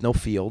is there was no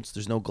fields,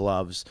 there's no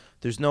gloves,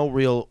 there's no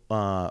real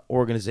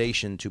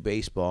organization to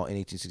baseball in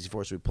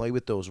 1864. So we play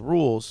with those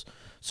rules.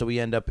 So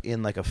we end up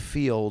in like a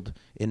field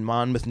in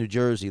Monmouth, New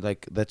Jersey,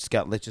 like that's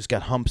just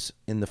got humps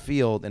in the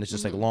field, and it's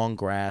just like long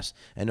grass,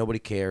 and nobody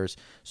cares.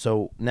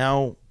 So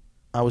now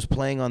I was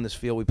playing on this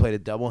field. We played a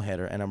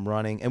doubleheader, and I'm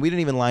running, and we didn't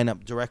even line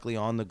up directly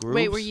on the grooves.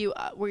 Wait, were you?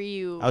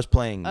 I was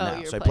playing Oh, now,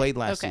 you so were I playing. played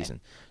last Okay. season.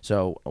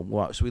 So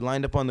we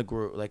lined up on the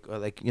groove, like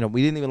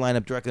we didn't even line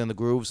up directly on the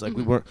grooves. Like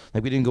we weren't,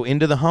 like we didn't go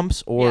into the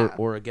humps or Yeah.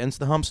 or against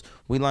the humps.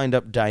 We lined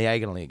up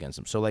diagonally against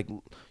them. So like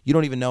you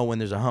don't even know when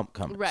there's a hump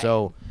coming. Right.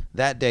 So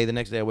that day, the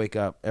next day, I wake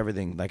up,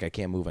 everything like I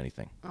can't move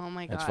anything. Oh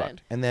my That's god.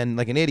 fucked. And then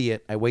like an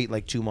idiot, I wait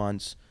like 2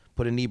 months,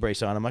 put a knee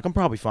brace on. I'm like, I'm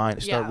probably fine. I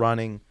start Yeah.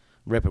 running,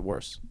 rip it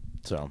worse.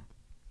 So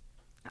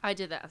I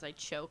did that as I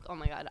choke. Oh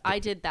my god, I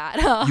did that.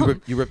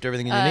 you ripped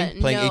everything in your knee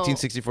playing no.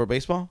 1864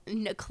 baseball.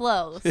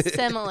 Close,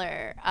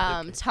 similar.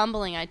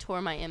 Tumbling, I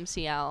tore my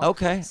MCL.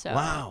 Okay. So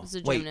Wow. I was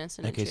a Wait. gymnast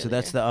and a Okay, so cheerleader.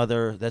 that's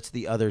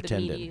the other the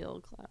tendon, medial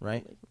clavicle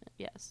right? ligament.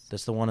 Yes.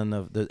 That's the one in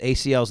the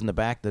ACL's in the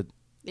back, the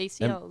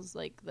ACL is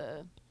like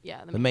the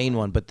main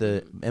one, but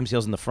the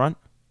MCL's in the front.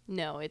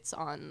 No, it's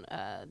on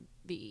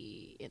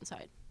the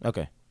inside.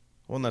 Okay.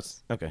 Well,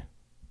 that's okay.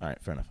 All right,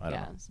 fair enough. I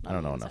don't know. It's I on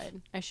don't the know enough.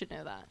 inside. I should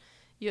know that.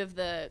 You have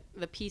the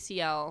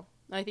PCL.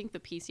 I think the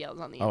PCL is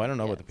on the. Oh, I don't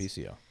know yeah, about the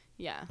PCL.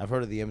 Yeah. I've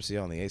heard of the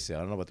MCL and the ACL. I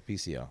don't know about the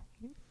PCL.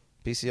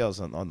 PCL's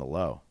on the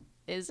low.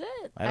 Is it?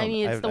 I don't-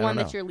 mean, it's I the don't one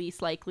know. that you're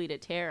least likely to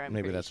tear. I'm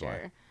Maybe pretty that's sure.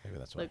 why. Maybe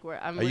that's why. Look where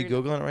Are you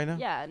googling it right now?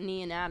 Yeah,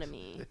 knee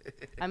anatomy.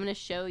 I'm gonna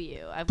show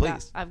you.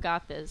 Please. I've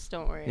got this.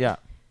 Don't worry. Yeah.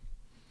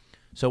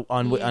 So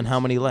on Knee on how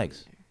many anterior.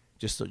 legs?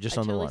 Just I on the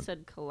totally one.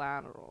 said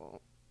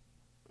collateral.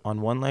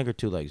 On one leg or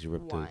two legs? You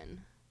ripped two.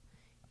 One.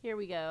 Here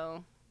we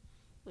go.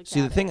 Look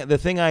See, at the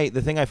thing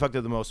I fucked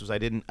up the most was I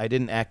didn't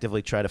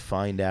actively try to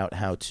find out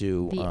how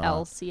to the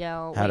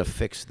LCL. how to Wait,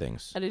 fix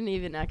things. I didn't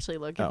even actually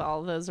look if Oh.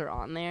 all of those are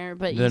on there,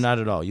 but They're not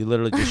at all. You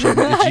literally just showed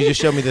me. You just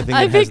showed me the thing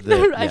that has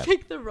I yeah.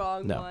 picked the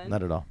wrong No, one.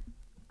 not at all.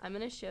 I'm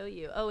gonna show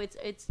you. Oh, it's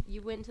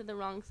you went to the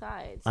wrong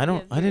side. So I you don't.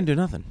 have I your- didn't do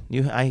nothing.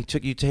 You handed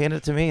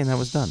it to me and that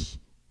was done.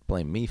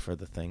 Blame me for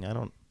the thing. I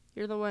don't.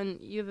 You're the one.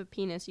 You have a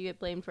penis. You get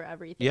blamed for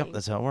everything. Yep,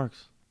 that's how it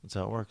works. That's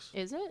how it works.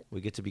 Is it?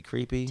 We get to be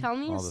creepy. Tell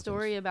me all a the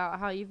story things. about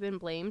how you've been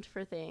blamed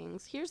for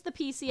things. Here's the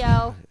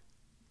PCL.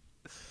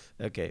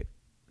 Okay.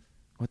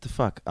 What the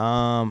fuck?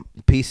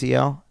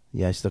 PCL?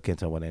 Yeah, I still can't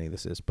tell what any of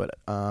this is, but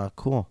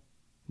cool.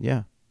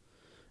 Yeah.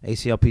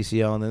 ACL,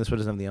 PCL, and then this one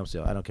doesn't have the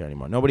MCL. I don't care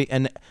anymore. Nobody,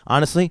 and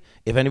honestly,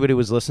 if anybody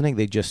was listening,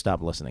 they just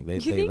stopped listening. They You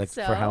think like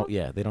so? for how?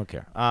 Yeah, they don't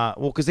care. Well,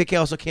 because they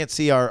also can't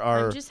see our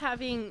I'm just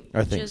having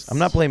our things. I'm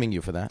not blaming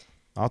you for that.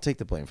 I'll take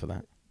the blame for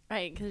that.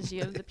 Right, because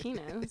you have the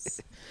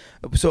penis.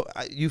 So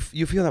you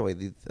feel that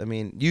way? I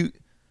mean,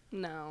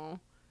 No,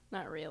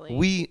 not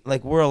really.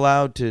 we're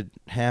allowed to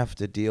have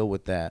to deal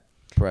with that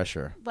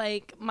pressure.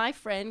 Like, my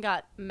friend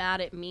got mad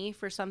at me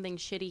for something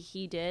shitty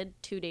he did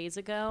 2 days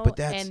ago, But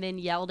that's- and then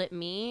yelled at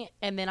me,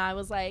 and then I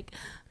was like,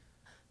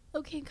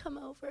 okay, come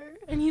over.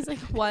 And he's like,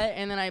 what?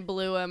 And then I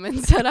blew him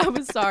and said I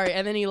was sorry,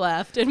 and then he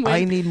left and went.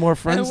 I need more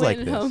friends and like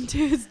went this. home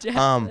to his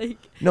dad, like,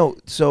 No,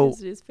 so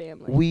visit his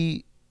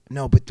family.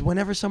 but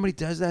whenever somebody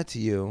does that to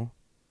you,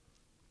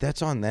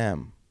 that's on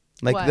them.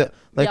 Like What?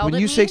 when Yelled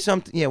at you say me?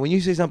 something, yeah, when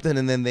you say something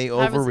and then they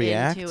overreact.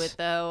 I was into it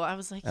though. I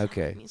was like,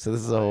 Okay, "Give me so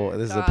this is some more."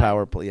 this is a God,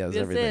 power play. Yeah, This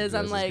everything. is. This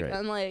I'm like,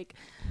 great.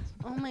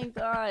 oh my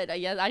god.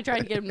 Yeah, I tried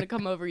to get him to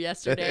come over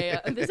yesterday.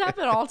 This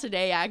happened all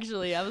today,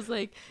 actually. I was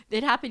like,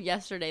 it happened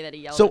yesterday that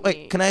he yelled So at me.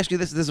 wait, can I ask you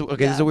this? This is okay.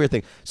 This is Yeah. a weird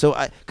thing. So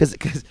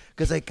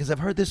because I've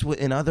heard this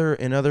in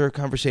other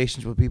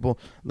conversations with people.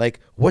 Like,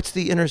 what's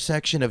the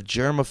intersection of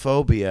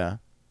germophobia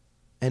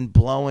and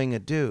blowing a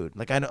dude?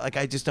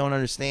 I just don't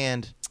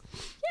understand.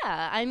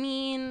 Yeah, I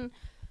mean,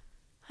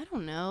 I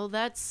don't know. You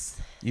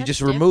that's just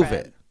remove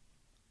different. it.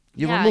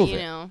 You yeah, remove you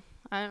it. know,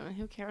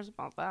 who cares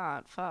about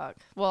that? Fuck.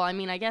 Well, I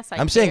mean, I guess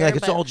I'm saying care, like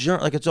it's but- all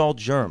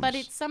germs. But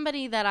it's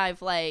somebody that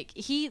I've like.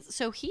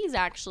 He's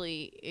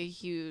actually a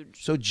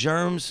huge. so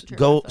germs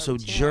go. Germaphobe So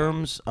too.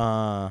 germs.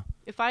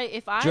 If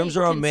I Germs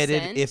are omitted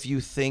consent- if you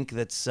think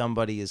that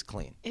somebody is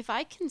clean. If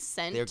I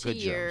consent They're to good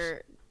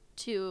your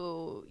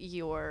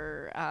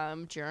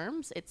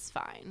germs, it's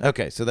fine.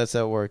 Okay, so that's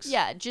how it works.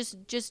 Yeah, just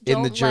In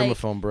don't the like,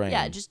 germophone brain.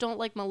 Yeah, just don't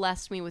like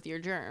molest me with your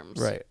germs.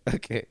 Right.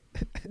 Okay.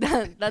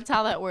 That's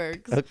how that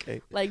works.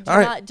 Okay. Like All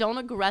right. don't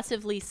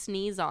aggressively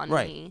sneeze on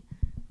Right. me.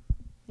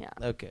 Yeah.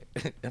 Okay.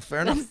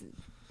 Fair enough.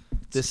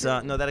 This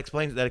no, that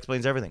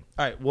explains everything.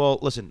 All right. Well,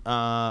 listen.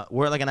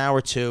 We're at like an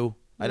hour 2.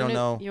 I don't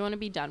know. You want to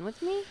be done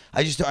with me?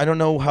 I don't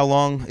know how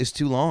long is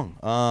too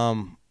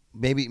long.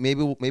 Maybe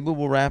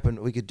we'll wrap and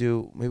we could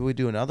do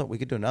another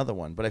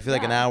one. But I feel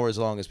like an Yeah. hour as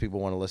long as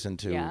people want to listen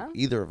to Yeah.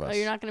 either of us. Oh,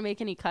 you're not gonna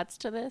make any cuts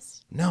to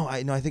this? No,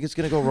 I think it's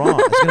gonna go wrong.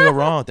 It's gonna go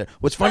wrong out there.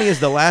 What's funny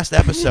is the last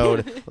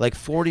episode, like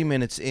 40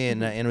 minutes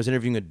in, and I was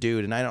interviewing a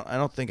dude, and I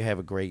don't think I have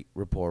a great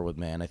rapport with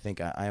man. I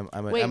think I'm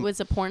Wait, was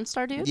a porn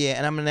star dude? yeah,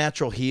 and I'm a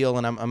natural heel,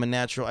 and I'm a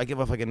natural. I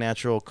give off like a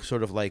natural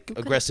sort of like Who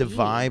could it aggressive be?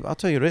 vibe. I'll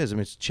tell you what it is. I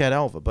mean, it's Chad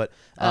Elva, but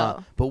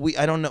Oh.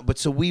 I don't know. But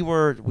so we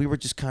were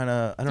just kind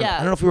of I don't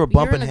Yeah, know if we were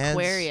bumping you're an heads.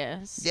 Aquarius.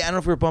 Yeah, I don't know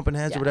if we were bumping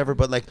heads or Yeah. whatever,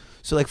 but like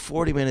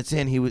 40 minutes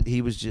in, he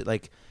was just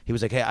like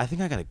hey, I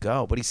think I gotta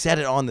go, but he said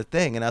it on the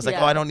thing, and I was like,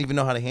 Yeah. oh, I don't even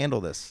know how to handle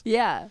this.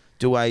 Yeah.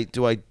 Do I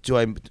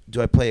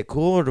play it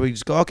cool, or do we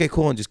just go okay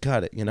cool and just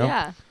cut it? You know?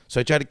 Yeah. So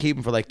I tried to keep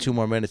him for like 2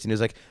 more minutes, and he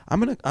was like, I'm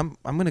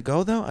gonna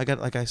go though.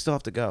 I still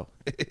have to go.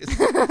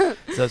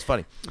 So it's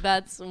funny.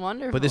 That's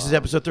wonderful. But this is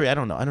episode 3. I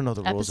don't know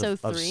the rules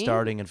of Episode 3?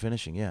 starting and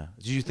finishing. Yeah.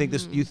 Did you think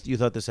this? You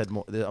thought this had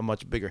a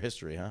much bigger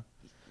history, huh?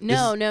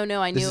 No.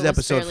 I knew this is it was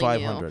episode fairly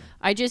 500.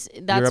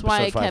 new. That's why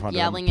I episode kept 500.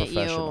 yelling I'm at you.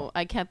 professional.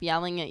 I kept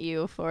yelling at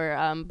you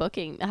for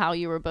booking how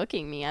you were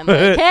booking me. I'm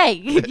like, hey,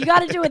 you got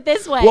to do it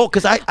this way. Well,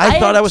 because I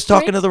thought I was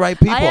talking to the right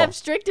people. I have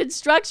strict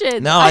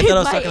instructions. No, I thought I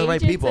was my talking to the right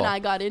agents people. And I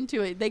got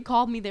into it. They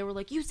called me. They were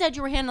like, you said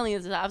you were handling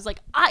this. I was like,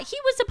 he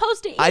was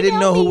supposed to email I didn't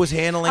know me. who was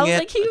handling I was it.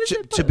 like, he was to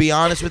supposed- be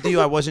honest with you,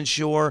 I wasn't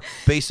sure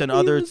based on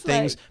other was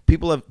things.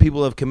 like-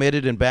 People have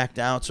committed and backed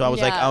out. So I was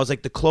Yeah.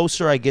 like, the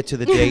closer I get to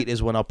the date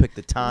is when I'll pick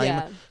the time.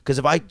 Yeah. Because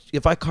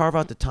if I carve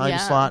out the time Yeah.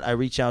 slot, I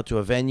reach out to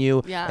a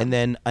venue, Yeah. and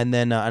then and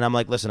I'm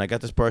like, listen, I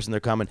got this person, they're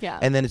coming, Yeah.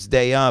 and then it's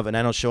day of, and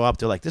I don't show up.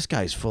 They're like, this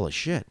guy's full of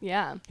shit.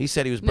 Yeah. He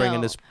said he was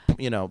bringing No. this,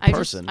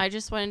 person. I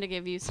just wanted to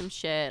give you some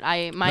shit.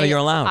 No, you're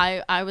allowed.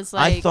 I was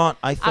like,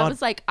 I thought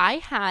was like,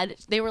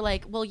 they were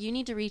like, well, you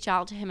need to reach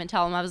out to him and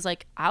tell him. I was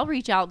like, I'll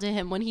reach out to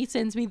him when he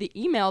sends me the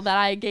email that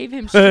I gave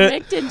him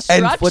strict instructions.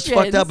 And what's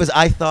fucked up is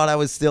I thought I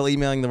was still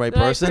emailing the right The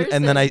right person,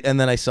 and then person.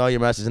 I saw your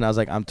message, and I was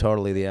like, I'm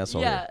totally the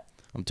asshole. Yeah. Here.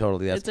 I'm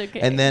totally the asshole. It's okay.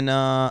 And then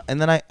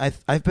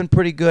I've been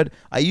pretty good.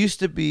 I used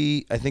to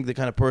be, I think, the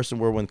kind of person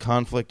where when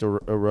conflict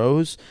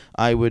arose,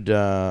 I would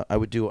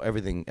do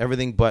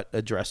everything but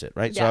address it.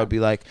 Right. So Yeah. I'd be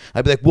like,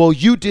 well,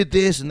 you did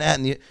this and that,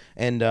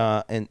 and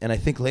I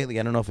think lately,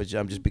 I don't know if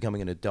I'm just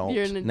becoming an adult.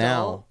 You're an adult,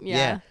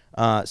 now.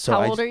 yeah. So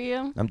How old are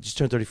you? I'm just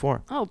turned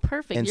 34. Oh,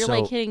 perfect. And You're so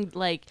like hitting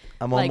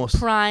I'm like almost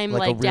prime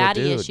like a real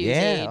daddy dude. issues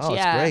Yeah. age. Oh,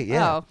 yeah. it's great.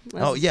 Yeah. Oh,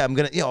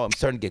 that's- yeah. I'm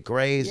starting to get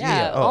grays. Yeah.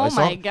 Yeah. Oh as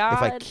long- my If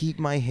I God. keep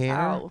my hair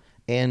Ow.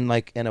 and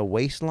a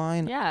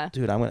waistline, Yeah.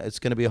 dude, it's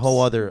gonna be a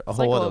whole other It's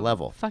like other a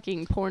level.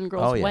 Fucking porn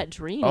girl's Oh, yeah. wet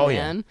dream, Oh,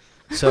 yeah. man.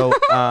 So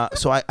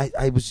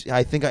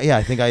I think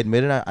I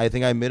admitted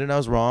I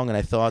was wrong, and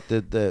I thought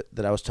that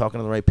I was talking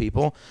to the right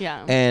people.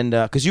 Yeah. And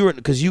because you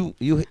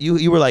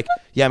were like,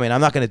 yeah, man,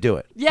 I'm not gonna do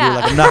it. You Yeah. were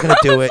like, I'm not gonna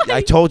do it.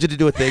 I told you to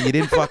do a thing. You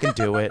didn't fucking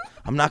do it.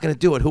 I'm not gonna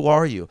do it. Who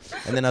are you?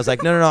 And then I was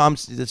like, no.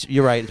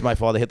 You're right. It's my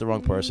fault. I hit the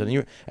wrong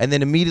person. And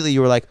then immediately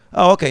you were like,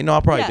 oh, okay, no,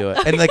 I'll probably Yeah. do it.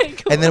 And Okay,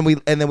 cool. and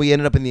then we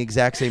ended up in the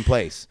exact same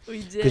place.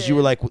 We did. Because you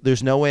were like,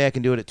 there's no way I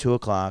can do it at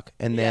 2:00,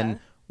 and then Yeah.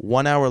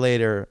 1 hour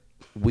later,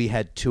 we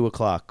had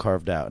 2:00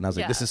 carved out, and I was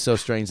like, Yeah. this is so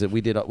strange that we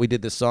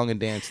did this song and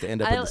dance to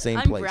end up in the same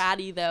I'm place.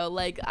 bratty though.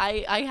 Like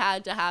I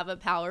had to have a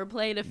power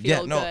play to feel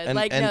Yeah, no, good. and,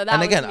 like and, no, that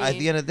and again, was me. at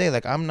the end of the day,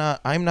 like I'm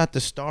not the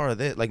star of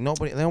this. Like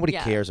nobody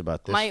Yeah. cares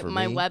about this. my for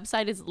my me.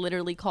 website is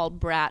literally called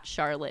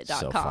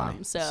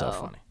bratcharlotte.com. So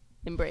funny.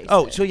 Embrace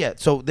Oh, it. so yeah,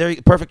 so there,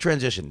 perfect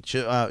transition.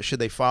 Should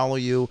they follow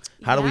you?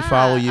 How do we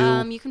follow you?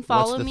 You can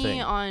follow What's the me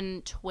thing?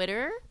 on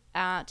Twitter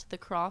at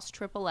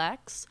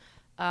 @thecrossXXX.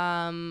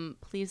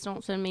 Please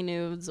don't send me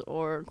nudes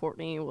or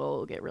Courtney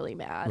will get really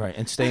mad. Right,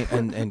 and stay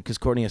and because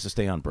Courtney has to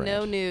stay on brand.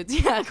 No nudes.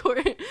 Yeah,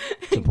 important.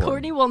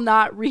 Courtney will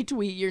not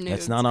retweet your nudes.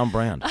 That's not on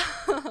brand.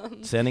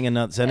 Sending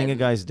a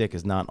guy's dick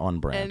is not on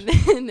brand.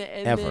 And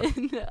then, Ever.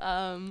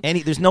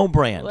 then There's no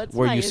brand what's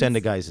where my you send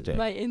a guy's dick.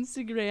 My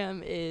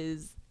Instagram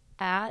is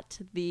at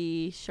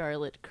the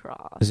Charlotte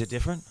Cross. Is it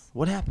different?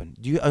 What happened?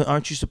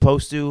 Aren't you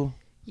supposed to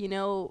You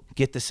know,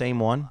 get the same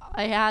one?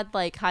 I had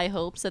like high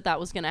hopes that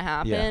was gonna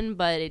happen,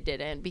 but it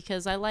didn't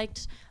because I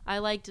liked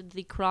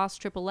the Cross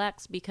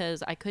XXX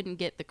because I couldn't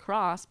get the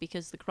Cross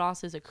because the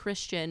Cross is a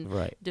Christian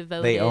Right.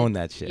 devoted. They own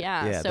that shit.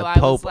 Yeah. So the I was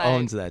Pope like,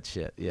 owns that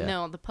shit. Yeah.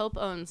 No, the Pope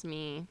owns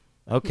me.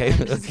 Okay. No,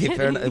 I'm just Okay.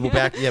 Fair enough. kidding. Well,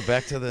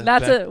 back to the.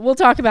 That's back, We'll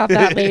talk about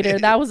that later.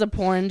 That was a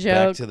porn Back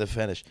joke. to the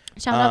finish.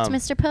 Shout out to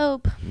Mr.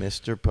 Pope.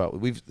 Mr.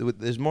 Pope.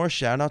 There's more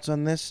shout outs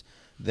on this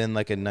than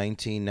like a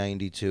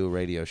 1992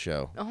 radio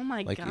show. Oh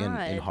my like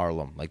god. in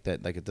Harlem. Like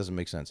that. Like it doesn't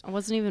make sense. I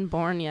wasn't even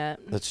born yet.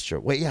 That's true.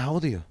 Wait. Yeah. How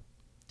old are you?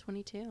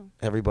 22.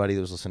 Everybody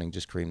that was listening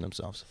just creamed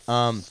themselves.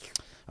 All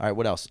right.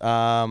 What else?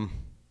 Yeah.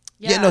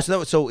 Yeah. No.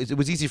 So it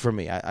was easy for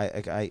me.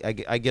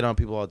 I get on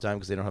people all the time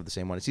because they don't have the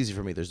same one. It's easy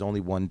for me. There's only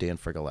one Dan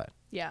Frigolette.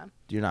 Yeah.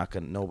 You're not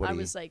gonna. Nobody. I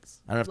was like,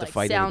 I don't have to like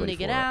fight sounding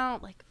anybody it for it.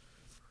 out, like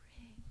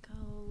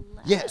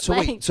Frigolette. Yeah. So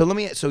like, wait. So let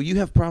me. So you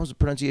have problems with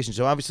pronunciation.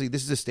 So obviously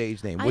this is a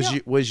stage name. I Was don't-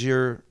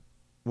 your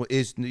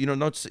you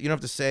don't have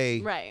to say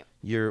right.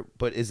 your.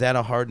 But is that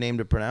a hard name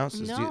to pronounce?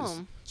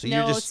 No. So no,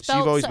 you're just. spelt,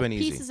 You've always some been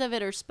easy. pieces of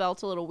it are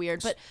spelt a little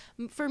weird, but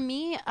for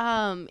me,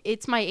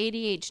 it's my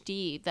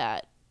ADHD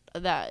that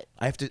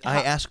I have to.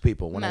 I ask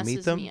people when I messes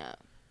meet them. me up.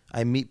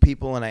 I meet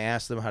people and I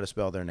ask them how to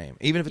spell their name,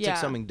 even if it's like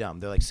Yeah. something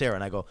dumb. They're like Sarah,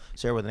 and I go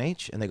Sarah with an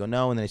H, and they go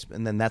no, and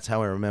then that's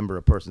how I remember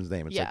a person's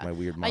name. It's like my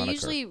weird moniker. I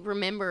usually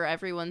remember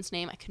everyone's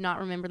name. I could not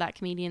remember that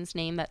comedian's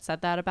name that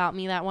said that about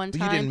me that one But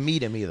time. you didn't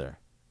meet him either.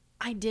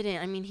 I didn't.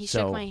 I mean, he So,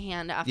 shook my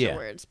hand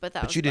afterwards, but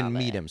that But was you didn't about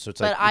meet it. him, so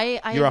it's but like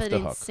I you're have off an the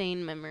hook.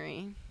 insane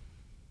memory.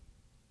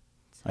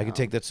 I could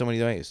So. take that so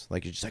many ways.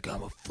 Like you're just like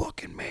I'm a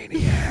fucking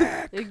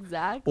maniac,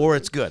 Exactly. or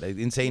it's good.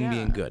 Insane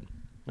being Yeah. good.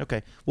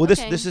 Okay. Well,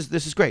 this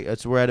is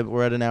great.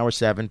 We're at an hour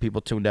 7.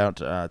 People tuned out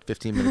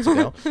 15 minutes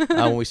ago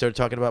when we started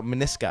talking about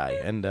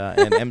menisci and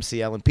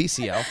MCL and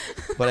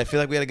PCL. But I feel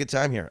like we had a good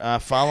time here.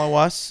 Follow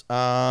us.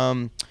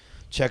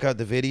 Check out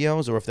the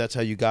videos, or if that's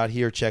how you got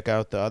here, check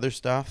out the other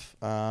stuff.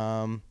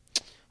 I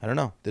don't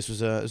know. This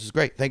was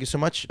great. Thank you so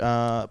much.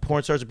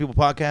 Porn Stars and People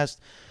podcast.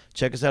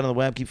 Check us out on the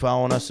web. Keep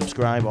following us.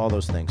 Subscribe. All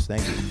those things.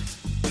 Thank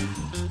you.